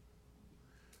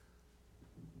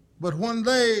 But when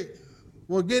they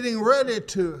were getting ready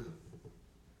to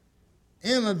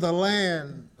enter the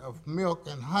land of milk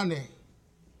and honey,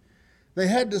 they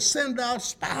had to send out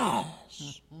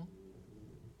spies.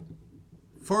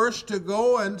 First to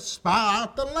go and spy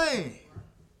out the land.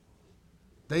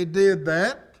 They did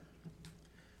that.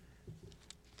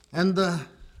 And the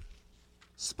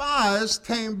spies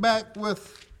came back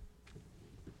with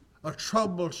a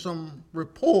troublesome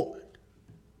report.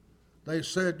 They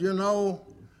said, you know,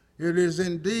 it is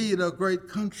indeed a great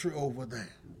country over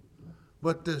there,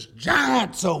 but there's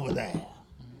giants over there.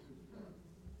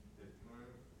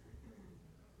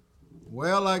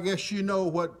 Well, I guess you know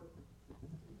what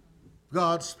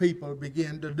God's people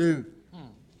begin to do.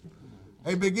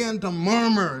 They begin to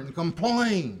murmur and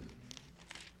complain.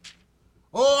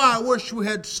 Oh, I wish we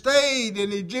had stayed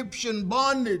in Egyptian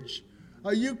bondage.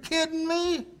 Are you kidding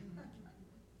me?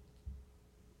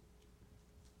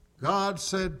 God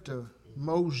said to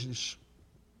Moses,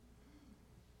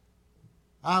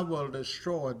 I will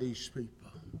destroy these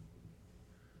people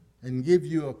and give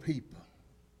you a people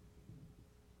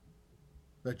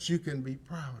that you can be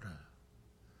proud of.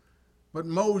 But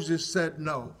Moses said,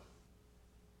 no.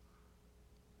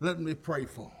 Let me pray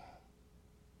for them.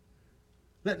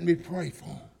 Let me pray for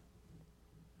them.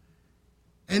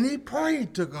 And he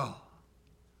prayed to God,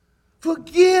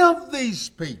 forgive these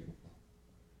people.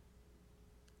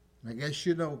 I guess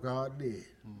you know God did.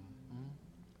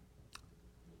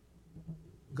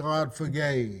 God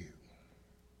forgave.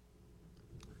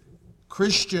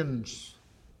 Christians,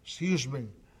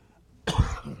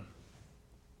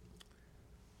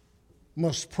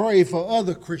 must pray for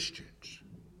other Christians.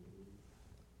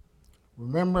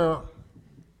 Remember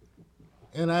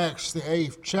in Acts, the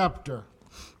 8th chapter,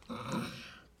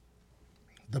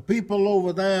 the people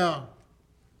over there,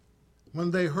 when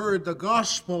they heard the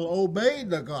gospel, obeyed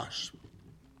the gospel,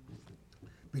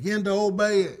 began to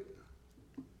obey it.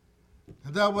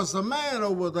 And there was a man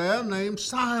over there named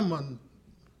Simon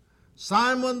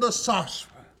the sorcerer.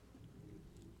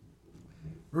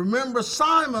 Remember,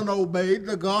 Simon obeyed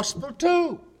the gospel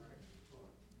too.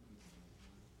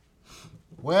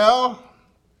 Well,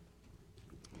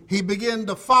 he began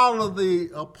to follow the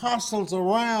apostles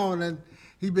around, and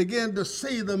he began to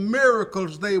see the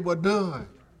miracles they were doing.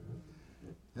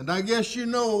 And I guess you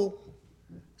know,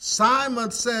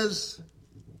 Simon says,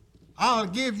 I'll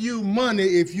give you money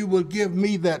if you will give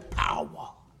me that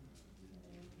power.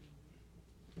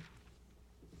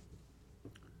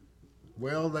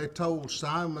 Well, they told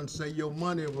Simon, say, your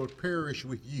money will perish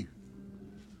with you.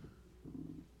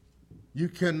 You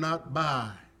cannot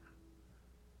buy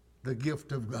the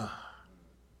gift of God.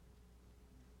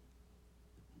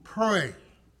 Pray.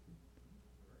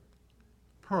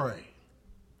 Pray.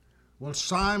 Well,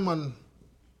 Simon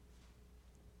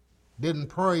didn't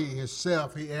pray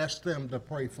himself. He asked them to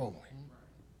pray for him.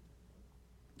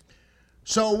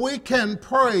 So we can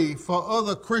pray for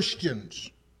other Christians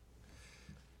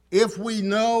if we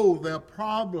know their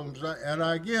problems. And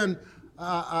again,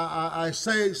 I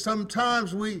say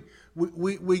sometimes we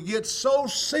get so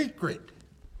secret.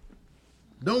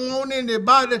 Don't want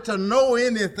anybody to know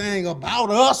anything about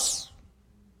us.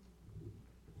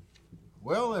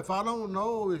 Well, if I don't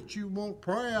know that you want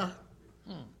prayer,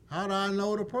 how do I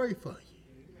know to pray for you?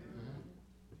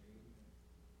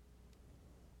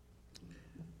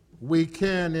 We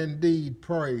can indeed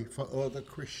pray for other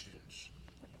Christians.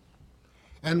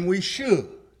 And we should.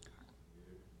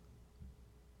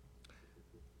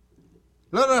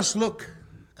 Let us look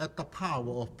at the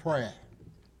power of prayer.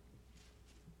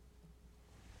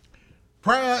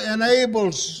 Prayer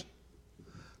enables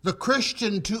the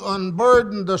Christian to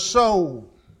unburden the soul.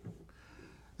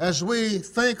 As we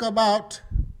think about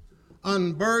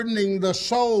unburdening the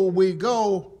soul, we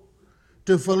go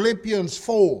to Philippians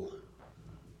 4.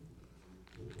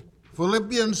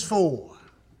 Philippians 4,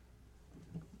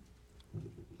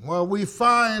 where we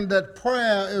find that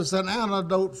prayer is an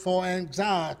antidote for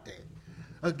anxiety.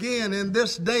 Again, in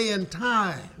this day and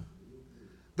time,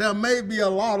 there may be a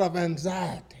lot of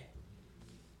anxiety.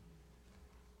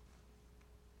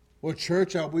 Well,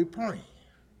 church, are we praying?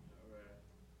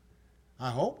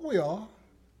 I hope we are.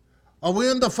 Are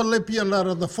we in the Philippian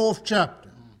letter, the 4th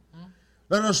chapter?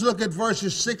 Let us look at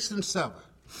verses 6 and 7.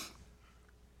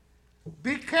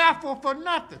 Be careful for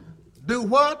nothing. Do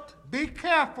what? Be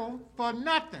careful for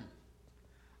nothing.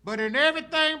 But in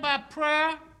everything by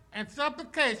prayer and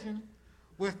supplication,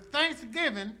 with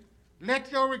thanksgiving,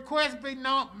 let your requests be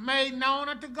made known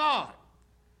unto God.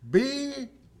 Be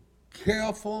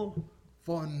careful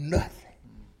for nothing.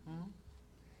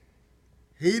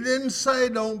 He didn't say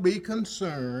don't be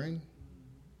concerned,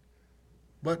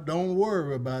 but don't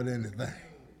worry about anything.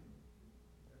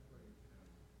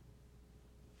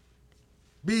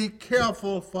 Be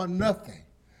careful for nothing,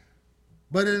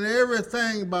 but in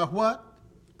everything by what?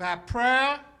 By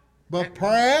prayer. By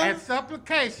prayer and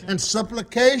supplication. And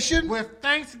supplication. With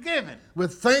thanksgiving.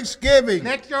 With thanksgiving.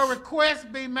 Let your requests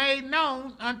be made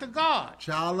known unto God.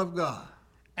 Child of God.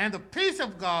 And the peace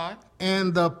of God.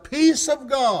 And the peace of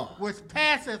God. Which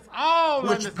passeth all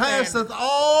understanding. Which passeth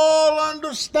all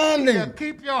understanding. Shall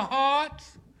keep your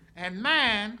hearts and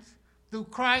minds through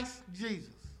Christ Jesus.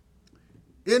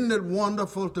 Isn't it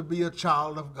wonderful to be a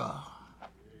child of God?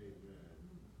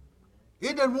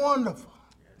 Isn't it wonderful?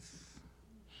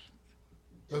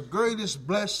 The greatest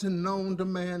blessing known to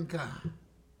mankind.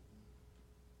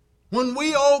 When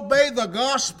we obey the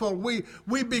gospel,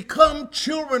 we become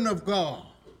children of God.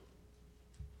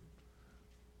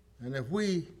 And if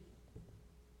we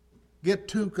get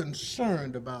too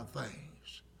concerned about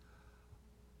things,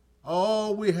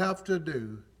 all we have to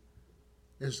do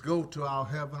is go to our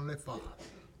Heavenly Father.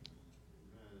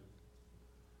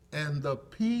 And the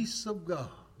peace of God.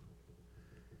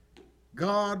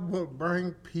 God will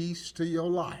bring peace to your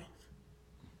life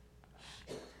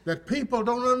that people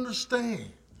don't understand.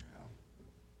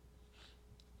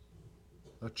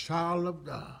 A child of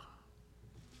God.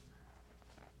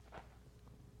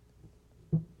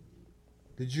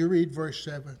 Did you read verse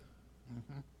 7?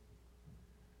 Mm-hmm.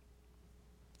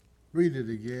 Read it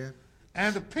again.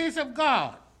 And the peace of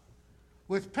God,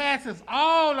 which passes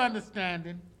all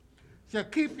understanding, shall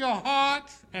keep your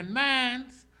hearts and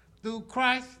minds through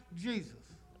Christ Jesus.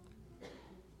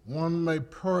 One may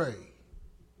pray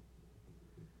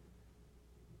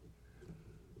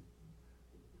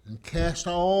and cast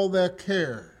all their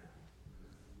care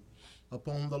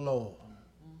upon the Lord.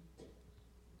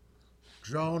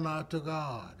 Draw nigh to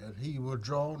God, and he will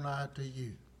draw nigh to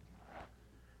you.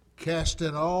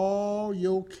 Casting all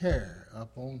your care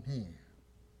upon him.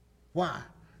 Why?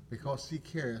 Because he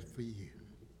cares for you.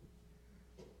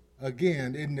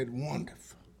 Again, isn't it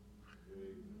wonderful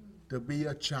to be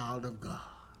a child of God?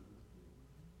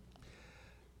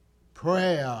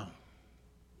 Prayer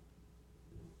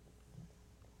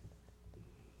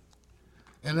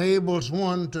enables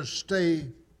one to stay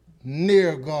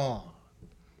near God.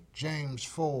 James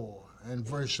 4 and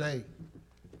verse 8.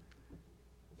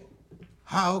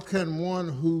 How can one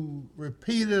who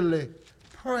repeatedly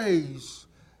prays,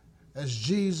 as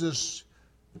Jesus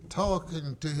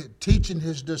teaching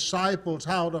his disciples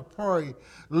how to pray,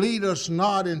 lead us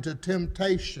not into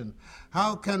temptation.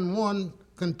 How can one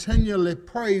continually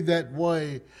pray that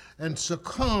way and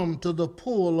succumb to the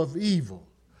pull of evil?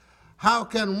 How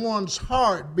can one's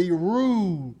heart be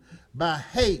ruled by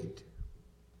hate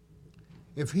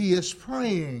if he is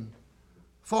praying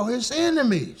for his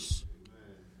enemies?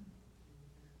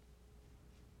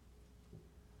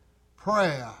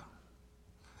 Prayer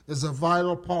is a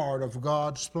vital part of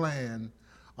God's plan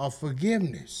of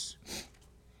forgiveness.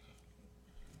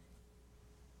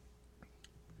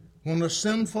 When a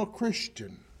sinful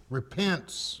Christian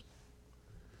repents,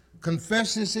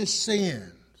 confesses his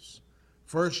sins,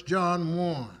 1 John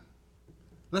 1.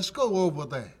 Let's go over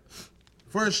that.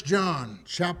 1 John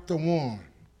chapter 1.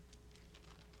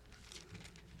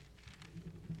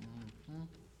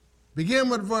 Begin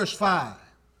with verse 5.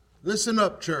 Listen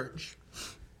up, church.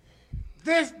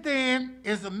 This then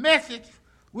is a message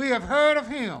we have heard of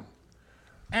him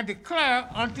and declare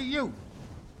unto you,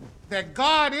 that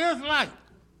God is light,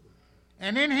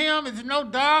 and in him is no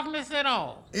darkness at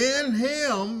all. In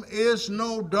him is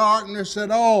no darkness at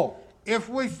all. If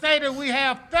we say that we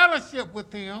have fellowship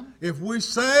with him If we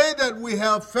say that we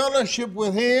have fellowship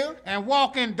with him and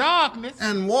walk in darkness,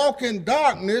 and walk in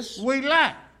darkness, we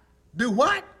lie. do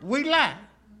what? We lie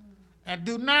and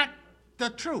do not the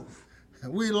truth.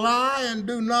 We lie and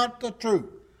do not the truth.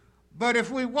 But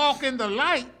if we walk in the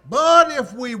light, But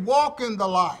if we walk in the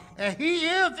light, and he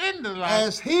is in the light,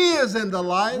 as he is in the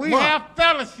light, we what? have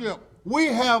fellowship We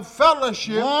have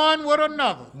fellowship one with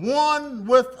another. one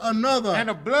with another. And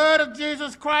the blood of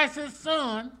Jesus Christ, his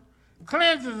son,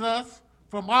 cleanses us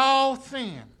from all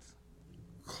sins.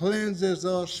 Cleanses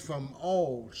us from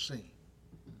all sin.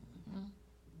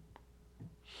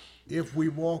 If we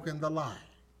walk in the light,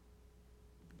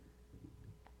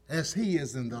 as he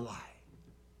is in the light,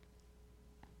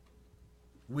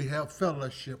 we have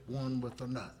fellowship one with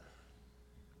another.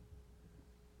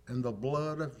 And the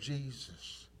blood of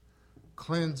Jesus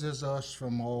cleanses us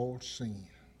from all sins.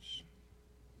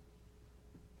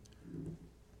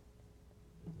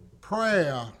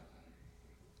 Prayer,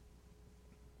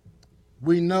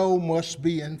 we know, must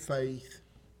be in faith.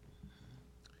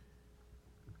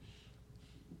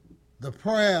 The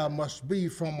prayer must be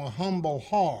from a humble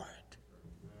heart.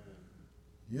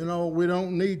 You know, we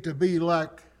don't need to be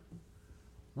like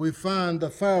we find the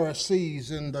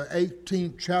Pharisees in the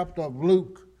 18th chapter of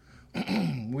Luke.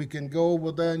 We can go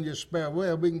over there in your spare.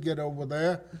 Well, we can get over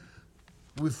there.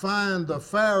 We find the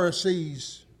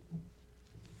Pharisees.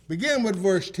 Begin with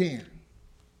verse 10.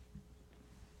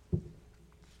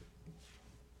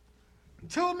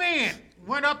 2 men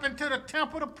went up into the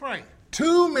temple to pray.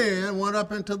 2 men went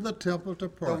up into the temple to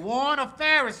pray. The one a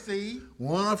Pharisee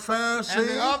One a Pharisee and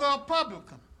the other a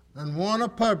publican. and one a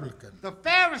publican. The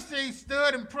Pharisee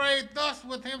stood and prayed thus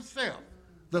with himself.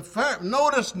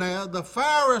 Notice now, the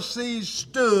Pharisee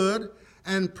stood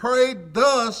and prayed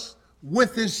thus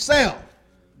with himself.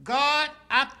 God,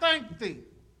 I thank thee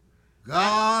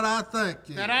God, I thank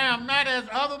you that I am not as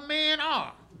other men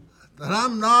are, that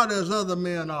I'm not as other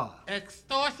men are.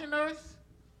 extortioners,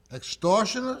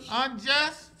 Extortioners,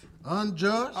 unjust,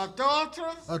 unjust,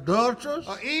 adulterers, adulterers,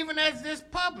 or even as this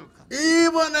publican.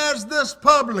 even as this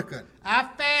publican. I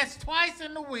fast twice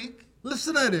in the week.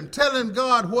 Listen at him, telling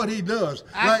God what he does,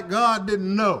 like God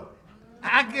didn't know.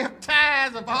 I give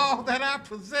tithes of all that I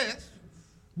possess.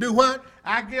 Do what?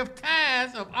 I give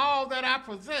tithes of all that I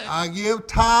possess. I give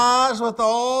tithes with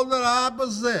all that I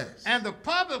possess. And the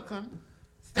publican,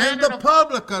 And standing, the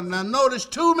publican, now notice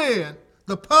 2 men,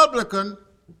 the publican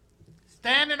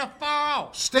standing afar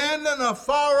off, standing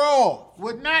afar off,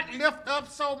 would not lift up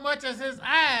so much as his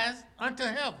eyes unto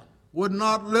heaven, would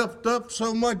not lift up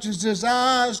so much as his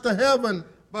eyes to heaven,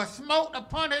 but smote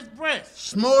upon his breast,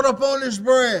 smote upon his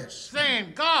breast.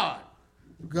 saying, God,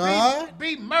 God,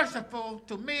 be merciful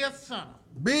to me, a sinner.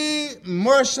 be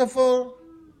merciful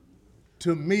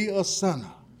to me, a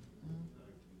sinner.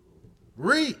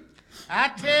 Read. I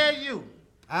tell you,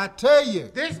 I tell you,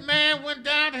 this man went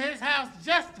down to his house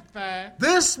justified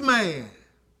this man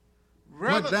went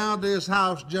rather, down to his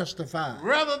house justified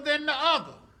rather than the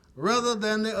other. rather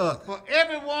than the other. For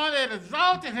everyone that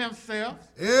exalted himself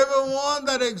Everyone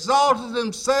that exalted shall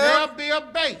himself be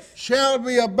abased, shall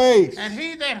be abased. and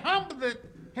he that humbleth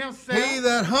He himself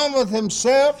that humbleth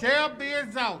himself shall be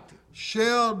exalted.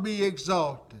 shall be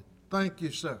exalted. Thank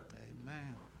you, sir.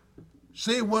 Amen.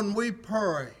 See, when we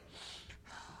pray,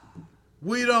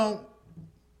 we don't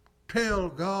tell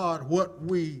God what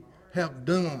we have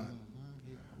done.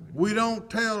 We don't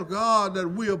tell God that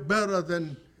we are better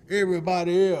than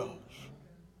everybody else.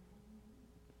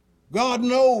 God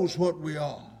knows what we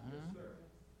are.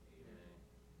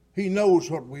 He knows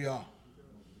what we are.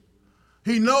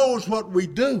 He knows what we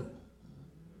do.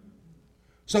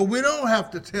 So we don't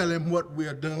have to tell him what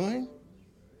we're doing.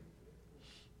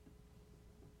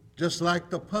 Just like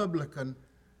the publican,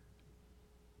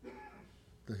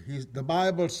 the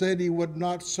Bible said he would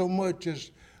not so much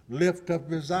as lift up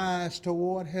his eyes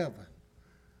toward heaven,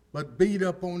 but beat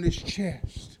up on his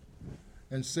chest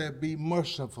and said, "Be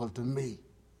merciful to me,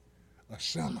 a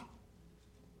sinner."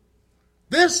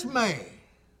 This man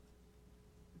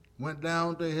went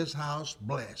down to his house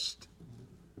blessed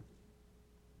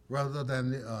rather than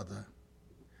the other.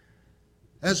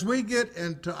 As we get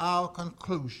into our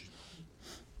conclusion,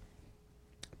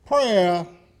 prayer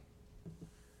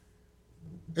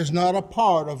is not a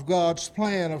part of God's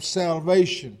plan of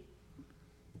salvation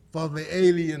for the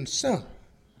alien sinner.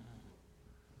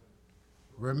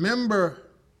 Remember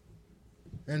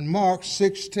in Mark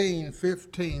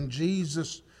 16:15,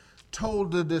 Jesus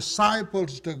told the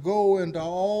disciples to go into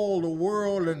all the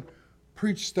world and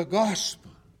preach the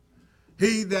gospel.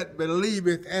 He that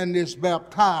believeth and is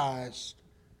baptized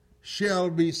shall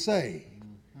be saved.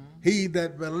 He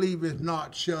that believeth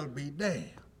not shall be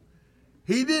damned.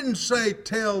 He didn't say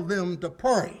tell them to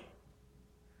pray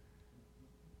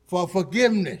for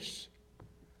forgiveness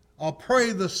or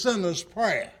pray the sinner's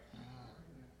prayer.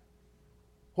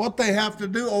 What they have to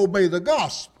do, obey the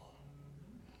gospel.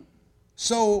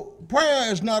 So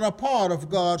prayer is not a part of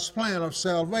God's plan of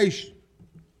salvation.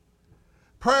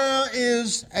 Prayer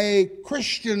is a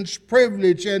Christian's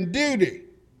privilege and duty.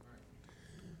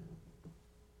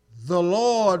 The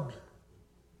Lord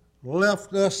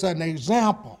left us an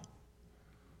example.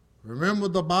 Remember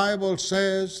the Bible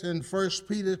says in 1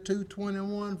 Peter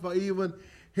 2:21, "For even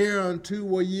hereunto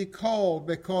were ye called,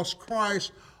 because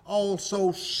Christ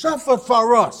also suffered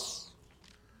for us,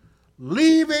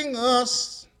 leaving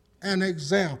us an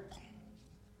example."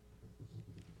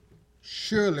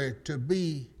 Surely to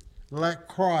be like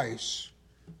Christ,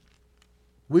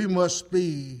 we must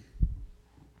be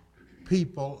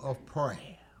people of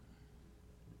prayer.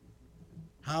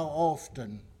 How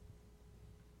often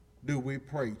do we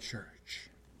pray,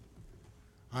 church?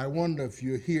 I wonder if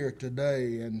you're here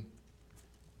today and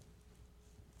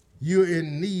you're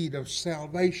in need of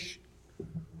salvation.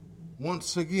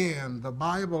 Once again, the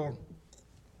Bible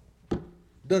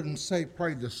doesn't say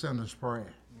pray the sinner's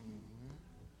prayer.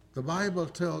 The Bible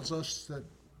tells us that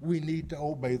we need to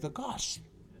obey the gospel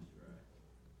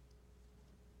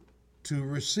to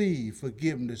receive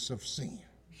forgiveness of sins.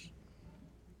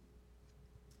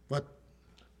 But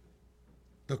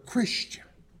the Christian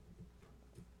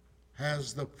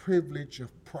has the privilege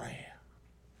of prayer.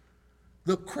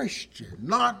 The Christian,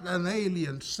 not an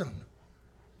alien sinner,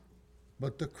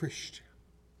 but the Christian.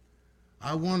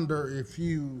 I wonder if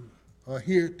you are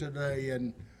here today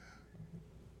and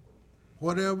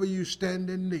whatever you stand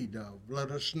in need of,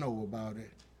 let us know about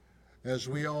it as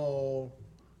we all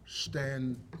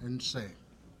stand and sing.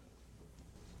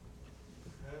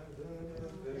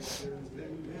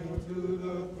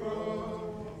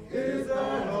 Is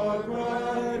thy heart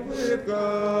right with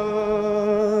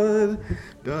God?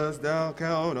 Dost thou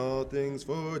count all things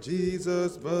for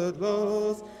Jesus but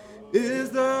lost?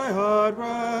 Is thy heart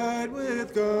right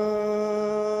with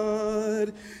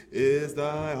God? Is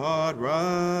thy heart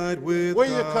right with Will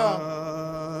you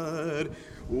God?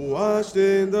 Washed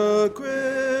in the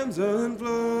crimson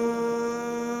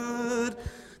flood,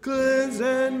 cleansed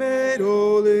and made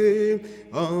holy,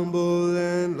 humble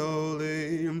and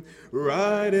lowly,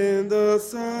 right in the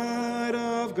sight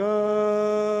of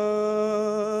God.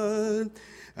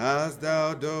 Hast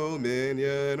thou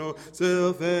dominion o'er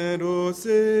self and o'er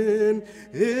sin?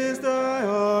 Is thy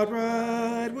heart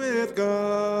right with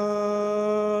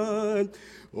God?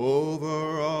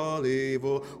 Over all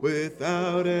evil,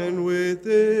 without and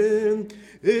within,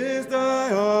 is thy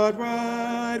heart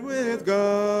right with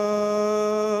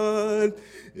God?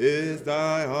 Is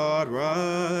thy heart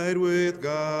right with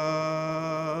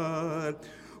God?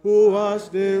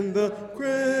 Washed in the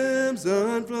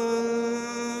crimson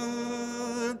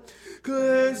flood,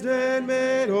 cleansed and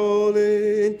made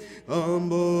holy,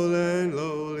 humble and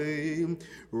lowly,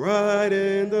 right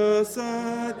in the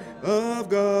sight of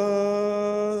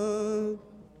God.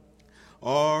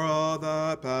 Are all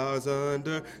thy powers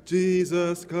under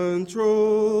Jesus'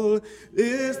 control?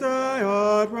 Is thy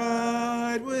heart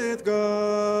right with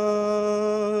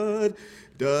God?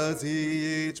 Does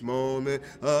he each moment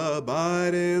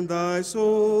abide in thy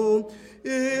soul?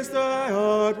 Is thy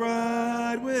heart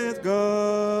right with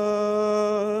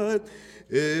God?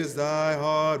 Is thy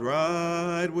heart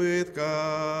right with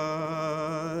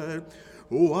God?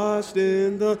 washed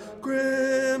in the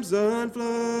crimson flood,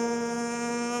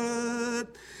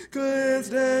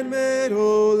 cleansed and made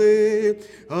holy,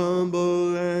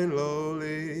 humble and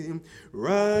lowly,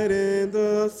 right in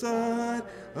the sight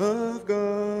of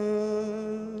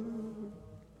God.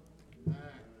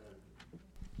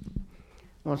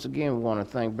 Once again, we want to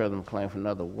thank Brother McLean for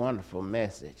another wonderful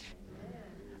message.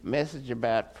 Message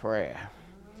about prayer.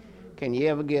 Can you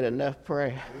ever get enough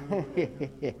prayer?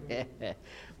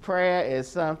 Prayer is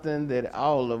something that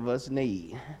all of us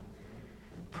need.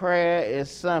 Prayer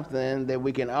is something that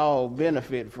we can all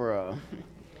benefit from.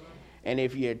 And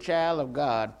if you're a child of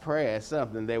God, prayer is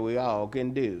something that we all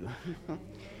can do.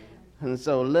 And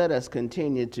so let us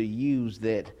continue to use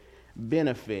that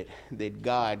benefit that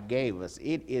God gave us.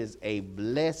 It is a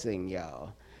blessing,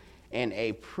 y'all, and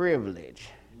a privilege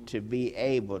to be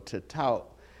able to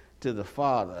talk to the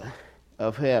Father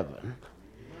of heaven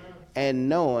and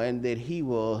knowing that he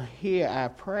will hear our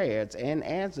prayers and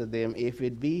answer them if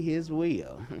it be his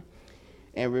will.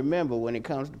 And remember, when it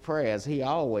comes to prayers, he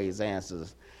always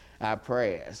answers our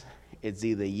prayers. It's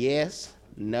either yes,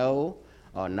 no,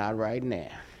 or not right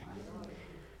now.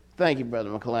 Thank you, Brother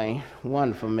McLean.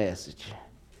 Wonderful message.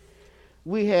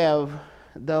 We have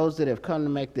those that have come to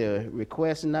make their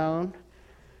requests known.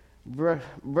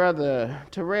 Brother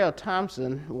Terrell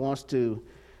Thompson wants to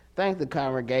thank the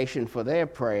congregation for their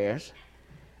prayers.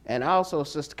 And also,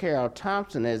 Sister Carol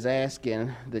Thompson is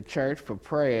asking the church for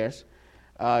prayers.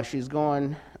 She's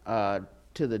going to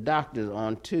the doctor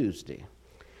on Tuesday.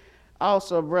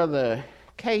 Also, Brother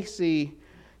Casey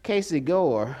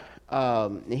Gore,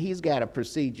 he's got a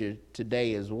procedure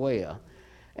today as well,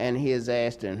 and he is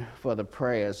asking for the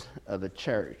prayers of the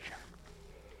church.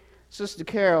 Sister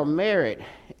Carol Merritt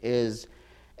is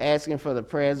asking for the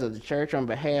prayers of the church on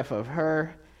behalf of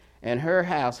her and her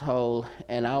household,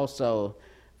 and also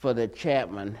for the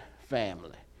Chapman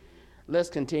family. Let's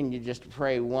continue just to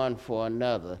pray one for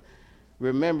another.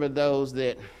 Remember those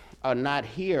that are not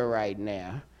here right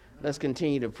now. Let's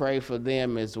continue to pray for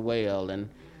them as well. And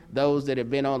those that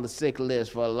have been on the sick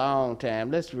list for a long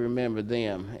time, let's remember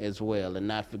them as well and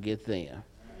not forget them.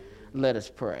 Let us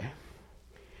pray.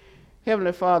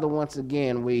 Heavenly Father, once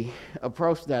again, we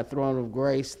approach thy throne of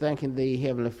grace, thanking thee,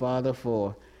 Heavenly Father,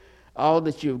 for all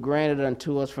that you've granted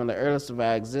unto us from the earliest of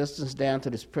our existence down to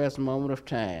this present moment of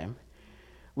time.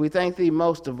 We thank thee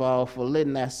most of all for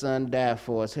letting thy Son die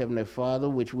for us, Heavenly Father,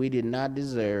 which we did not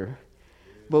deserve.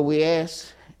 But we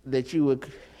ask that you would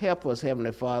help us,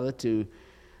 Heavenly Father, to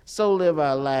so live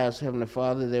our lives, Heavenly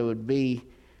Father, that would be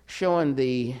showing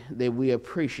thee that we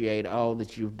appreciate all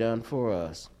that you've done for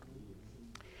us.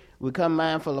 We come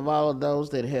mindful of all of those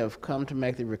that have come to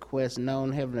make the request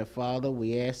known, Heavenly Father.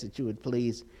 We ask that you would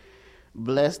please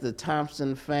bless the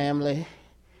Thompson family.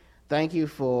 Thank you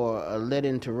for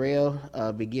letting Terrell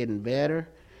be getting better.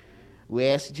 We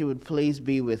ask that you would please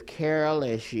be with Carol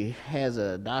as she has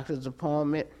a doctor's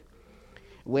appointment.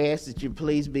 We ask that you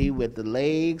please be with the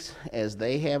legs as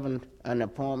they have an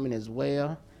appointment as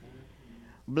well.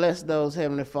 Bless those,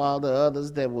 Heavenly Father,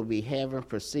 others that will be having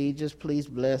procedures. Please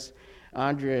bless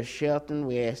Andrea Shelton.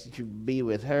 We ask that you be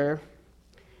with her.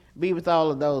 Be with all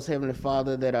of those, Heavenly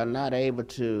Father, that are not able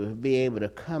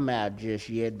to come out just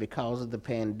yet because of the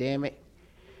pandemic.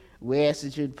 We ask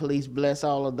that you please bless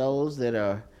all of those that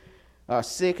are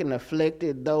sick and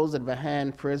afflicted, those that are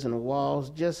behind prison walls.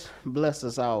 Just bless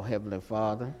us all, Heavenly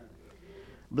Father.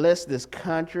 Bless this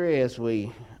country as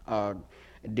we are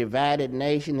a divided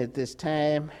nation at this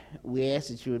time. We ask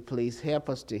that you would please help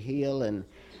us to heal and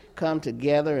come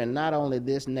together, and not only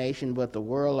this nation, but the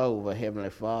world over, Heavenly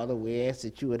Father. We ask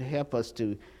that you would help us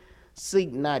to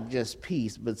seek not just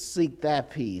peace, but seek thy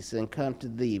peace and come to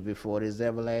thee before it is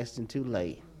everlasting too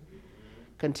late.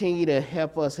 Continue to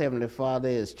help us, Heavenly Father,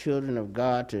 as children of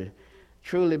God, to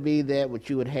truly be that which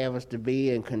you would have us to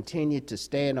be and continue to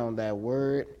stand on thy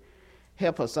word.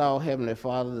 Help us all, Heavenly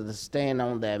Father, to stand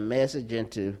on that message and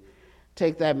to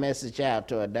take that message out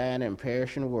to a dying and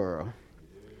perishing world.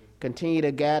 Continue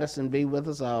to guide us and be with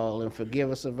us all and forgive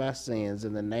us of our sins.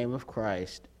 In the name of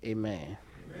Christ, amen.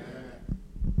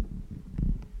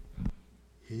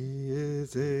 He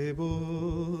is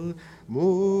able,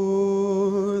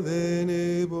 more than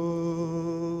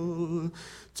able,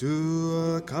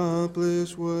 to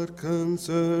accomplish what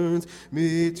concerns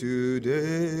me today.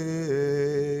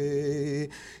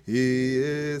 He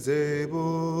is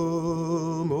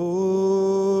able,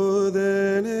 more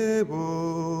than able,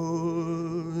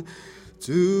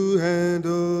 to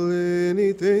handle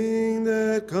anything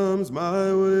that comes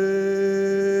my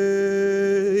way.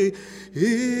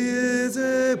 He is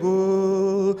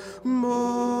able,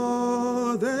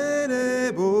 more than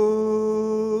able,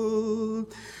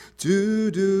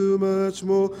 much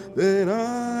more than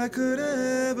I could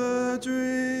ever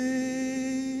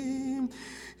dream.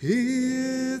 He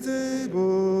is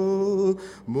able,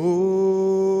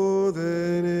 more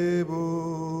than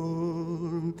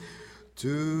able,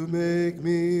 to make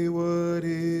me what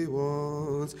he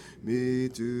wants me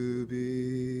to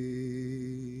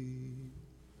be.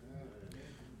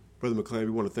 Brother McClain,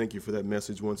 we want to thank you for that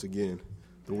message once again.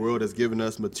 The world has given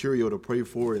us material to pray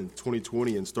for in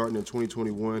 2020 and starting in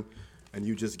 2021, and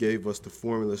you just gave us the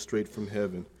formula straight from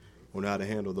heaven on how to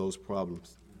handle those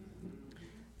problems.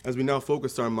 As we now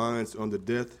focus our minds on the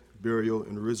death, burial,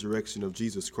 and resurrection of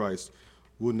Jesus Christ,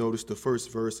 we'll notice the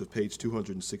first verse of page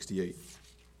 268.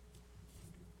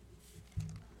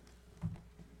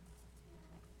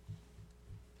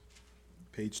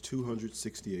 Page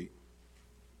 268.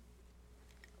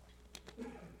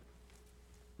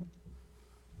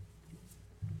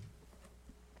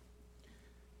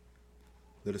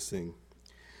 Let us sing.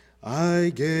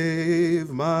 I gave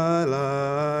my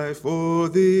life for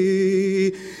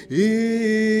thee,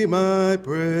 my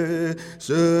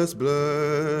precious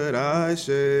blood I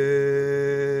shed,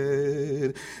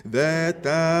 that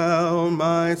thou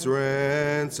mightst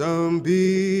ransom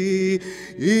be,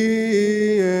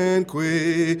 and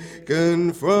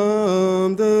quicken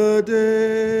from the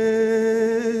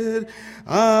dead.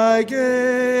 I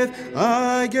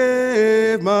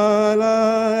gave my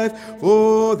life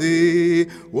for thee.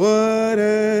 What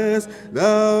hast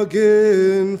thou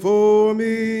given for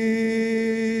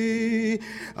me?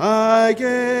 I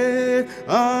gave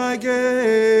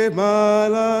my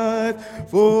life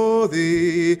for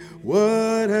thee.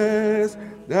 What hast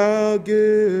thou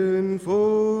given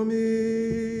for me?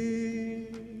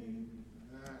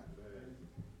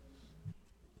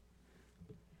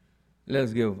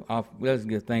 Let's give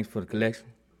thanks for the collection.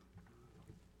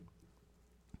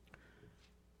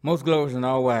 Most glorious and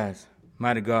all wise,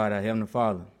 mighty God, our Heavenly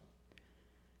Father,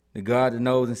 the God that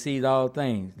knows and sees all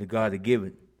things, the God that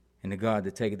giveth, and the God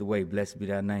that taketh away. Blessed be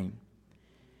thy name.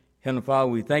 Heavenly Father,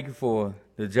 we thank you for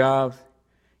the jobs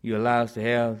you allow us to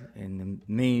have and the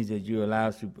means that you allow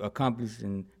us to accomplish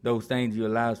and those things you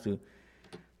allow us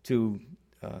to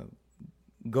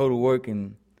go to work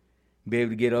and be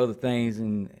able to get other things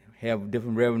and have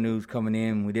different revenues coming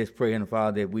in. We just pray, Heavenly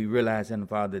Father, that we realize, Heavenly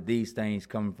Father, that these things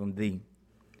come from thee.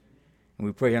 And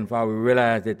we pray, Heavenly Father, we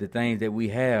realize that the things that we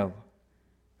have,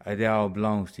 they all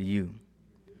belongs to you.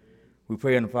 We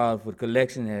pray, Heavenly Father, for the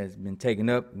collection that has been taken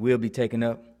up, will be taken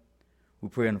up. We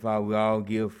pray, Heavenly Father, we all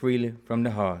give freely from the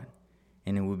heart,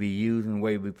 and it will be used in a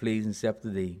way we please and accept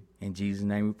to thee. In Jesus'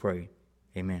 name we pray.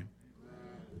 Amen.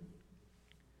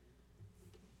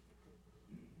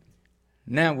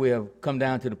 Now we have come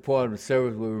down to the part of the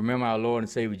service where we remember our Lord and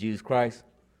Savior Jesus Christ,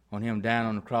 on him down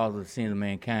on the cross of the sins of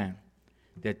mankind,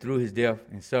 that through his death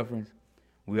and sufferings,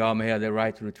 we all may have that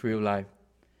right to the tree of life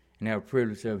and have a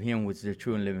privilege to serve him, which is the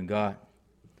true and living God.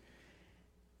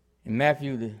 In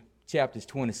Matthew, the chapter is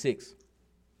 26,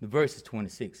 the verse is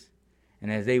 26.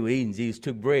 And as they were eating, Jesus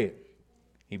took bread.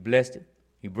 He blessed it.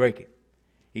 He broke it.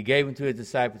 He gave it to his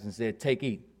disciples and said, "Take,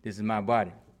 eat. This is my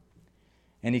body."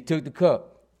 And he took the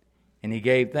cup, and he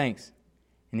gave thanks.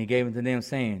 And he gave it to them,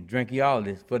 saying, "Drink ye all of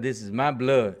this, for this is my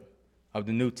blood of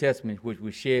the New Testament, which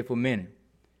was shed for many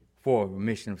for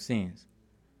remission of sins."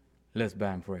 Let's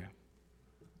bow in prayer.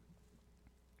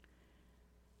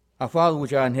 Our Father,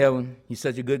 which art in heaven, you're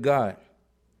such a good God.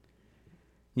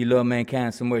 You love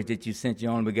mankind so much that you sent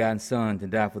your only begotten Son to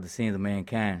die for the sins of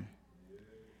mankind.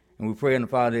 And we pray,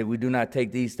 Father, that we do not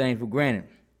take these things for granted,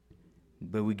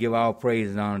 but we give all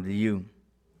praise and honor to you.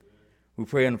 We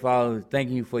pray, Father,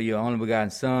 thanking you for your only begotten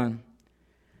Son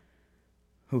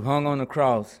who hung on the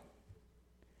cross.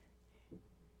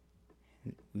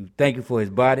 We thank you for his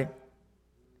body,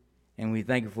 and we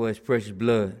thank you for his precious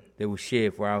blood that was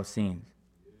shed for our sins.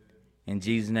 In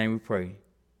Jesus' name we pray.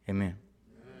 Amen.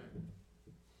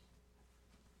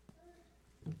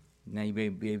 Now you may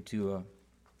be able to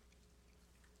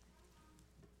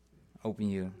open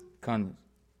your comments.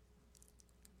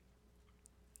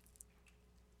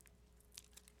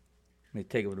 May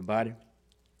take over the body.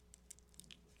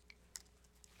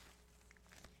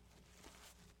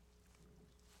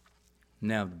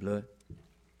 Now the blood.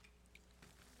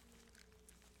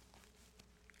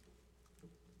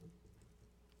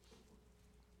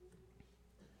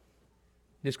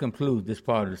 This concludes this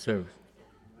part of the service.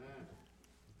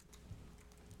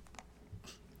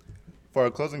 For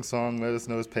our closing song, let us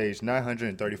know it's page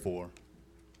 934.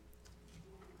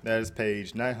 That is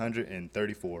page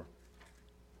 934.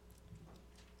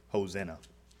 Hosanna.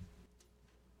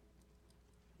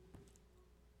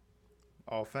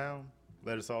 All found?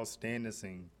 Let us all stand and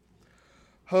sing.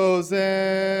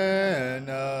 Hosanna,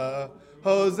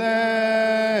 Hosanna,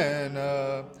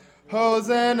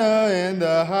 Hosanna in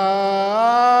the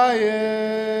highest.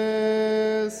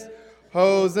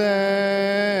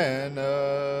 Hosanna,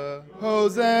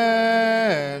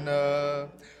 Hosanna,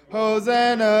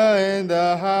 Hosanna in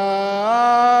the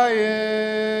highest.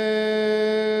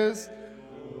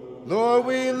 Lord,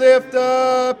 we lift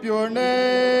up your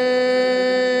name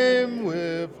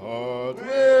with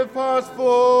hearts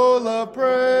full of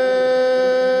praise.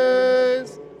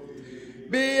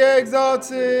 Be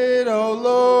exalted, O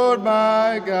Lord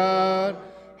my God.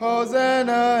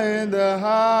 Hosanna in the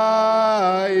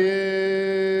highest.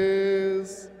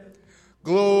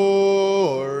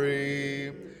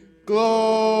 Glory,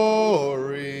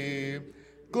 glory,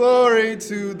 glory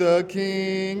to the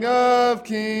King of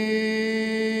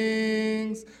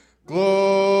Kings.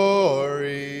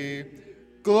 Glory,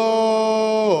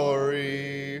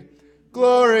 glory,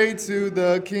 glory to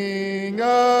the King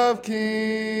of Kings.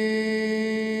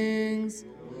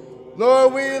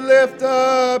 Lord, we lift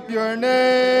up your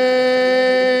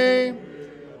name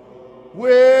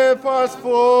with hearts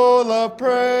full of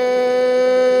praise.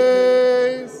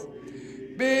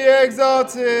 Be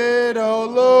exalted, O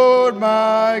Lord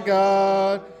my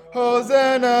God.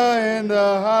 Hosanna in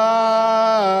the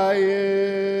highest.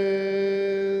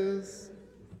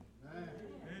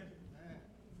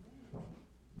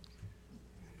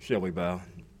 Shall we bow?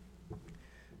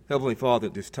 Heavenly Father,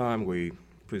 at this time we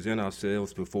present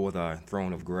ourselves before thy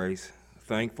throne of grace,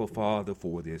 thankful, Father,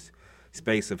 for this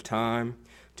space of time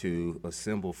to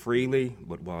assemble freely,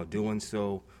 but while doing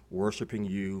so, worshiping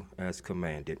you as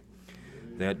commanded,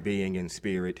 that being in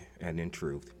spirit and in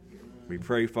truth. We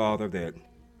pray, Father, that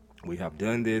we have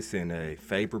done this in a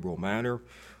favorable manner,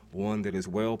 one that is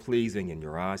well-pleasing in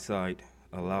your eyesight,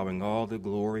 allowing all the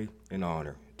glory and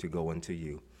honor to go unto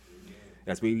you.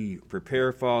 As we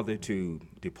prepare, Father, to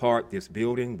depart this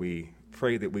building, we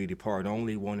pray that we depart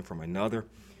only one from another,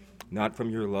 not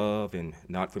from your love and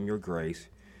not from your grace.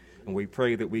 And we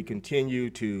pray that we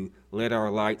continue to let our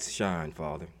lights shine,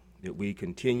 Father, that we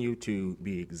continue to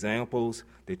be examples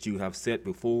that you have set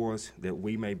before us, that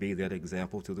we may be that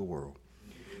example to the world.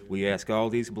 We ask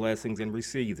all these blessings and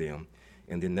receive them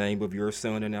in the name of your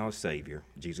Son and our Savior,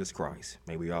 Jesus Christ.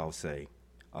 May we all say,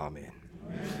 Amen.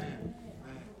 Amen.